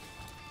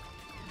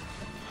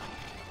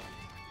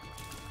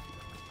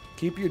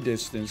 Keep your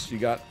distance. You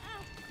got...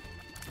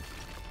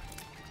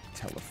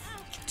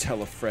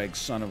 Telefrag,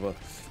 son of a...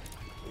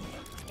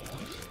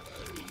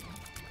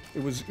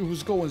 It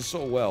was going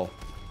so well.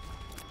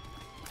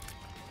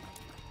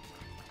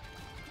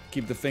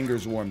 Keep the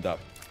fingers warmed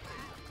up.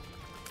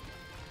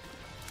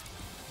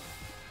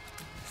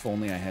 If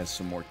only I had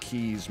some more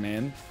keys,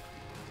 man.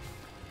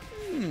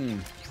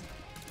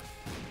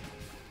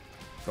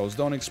 Those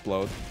don't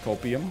explode.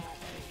 Copium.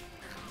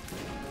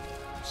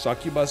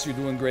 Succubus, you're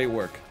doing great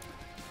work.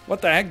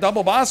 What the heck,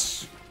 double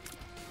boss?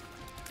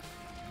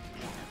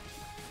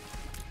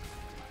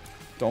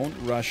 Don't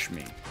rush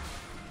me.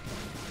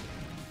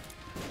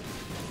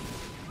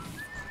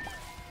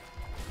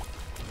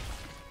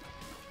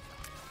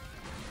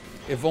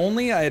 If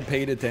only I had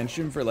paid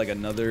attention for like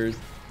another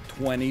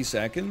 20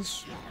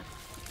 seconds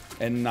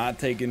and not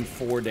taken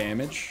 4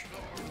 damage.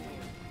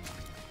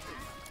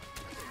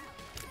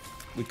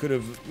 We could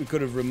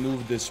have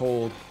removed this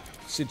whole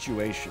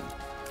situation.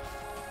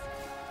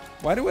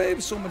 Why do I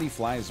have so many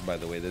flies, by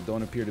the way, that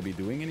don't appear to be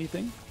doing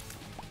anything?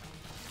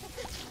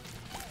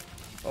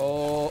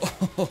 Oh,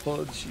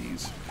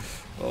 jeez.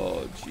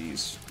 Oh,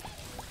 jeez.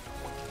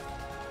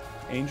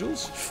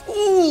 Angels?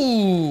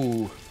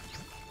 Ooh!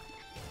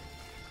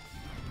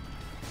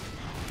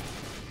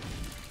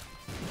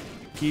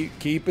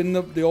 Keeping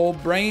the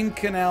old brain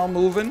canal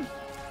moving.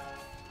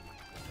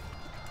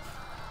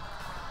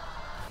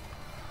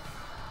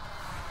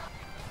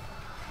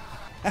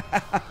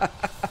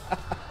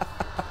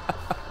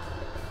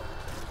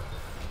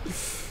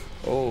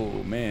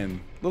 Oh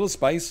man, a little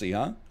spicy,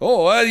 huh?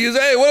 Oh, you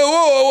say?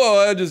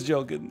 Whoa! I'm just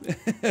joking.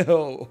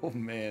 Oh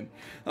man.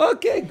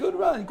 Okay, good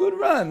run, good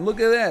run.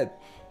 Look at that.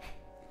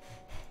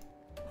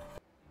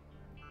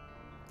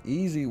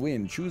 Easy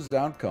win. Choose the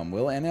outcome.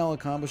 Will NL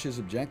accomplish his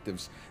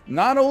objectives?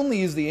 Not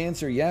only is the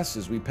answer yes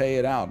as we pay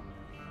it out.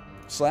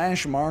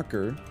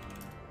 /marker.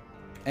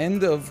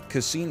 End of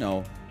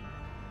casino.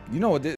 You know what?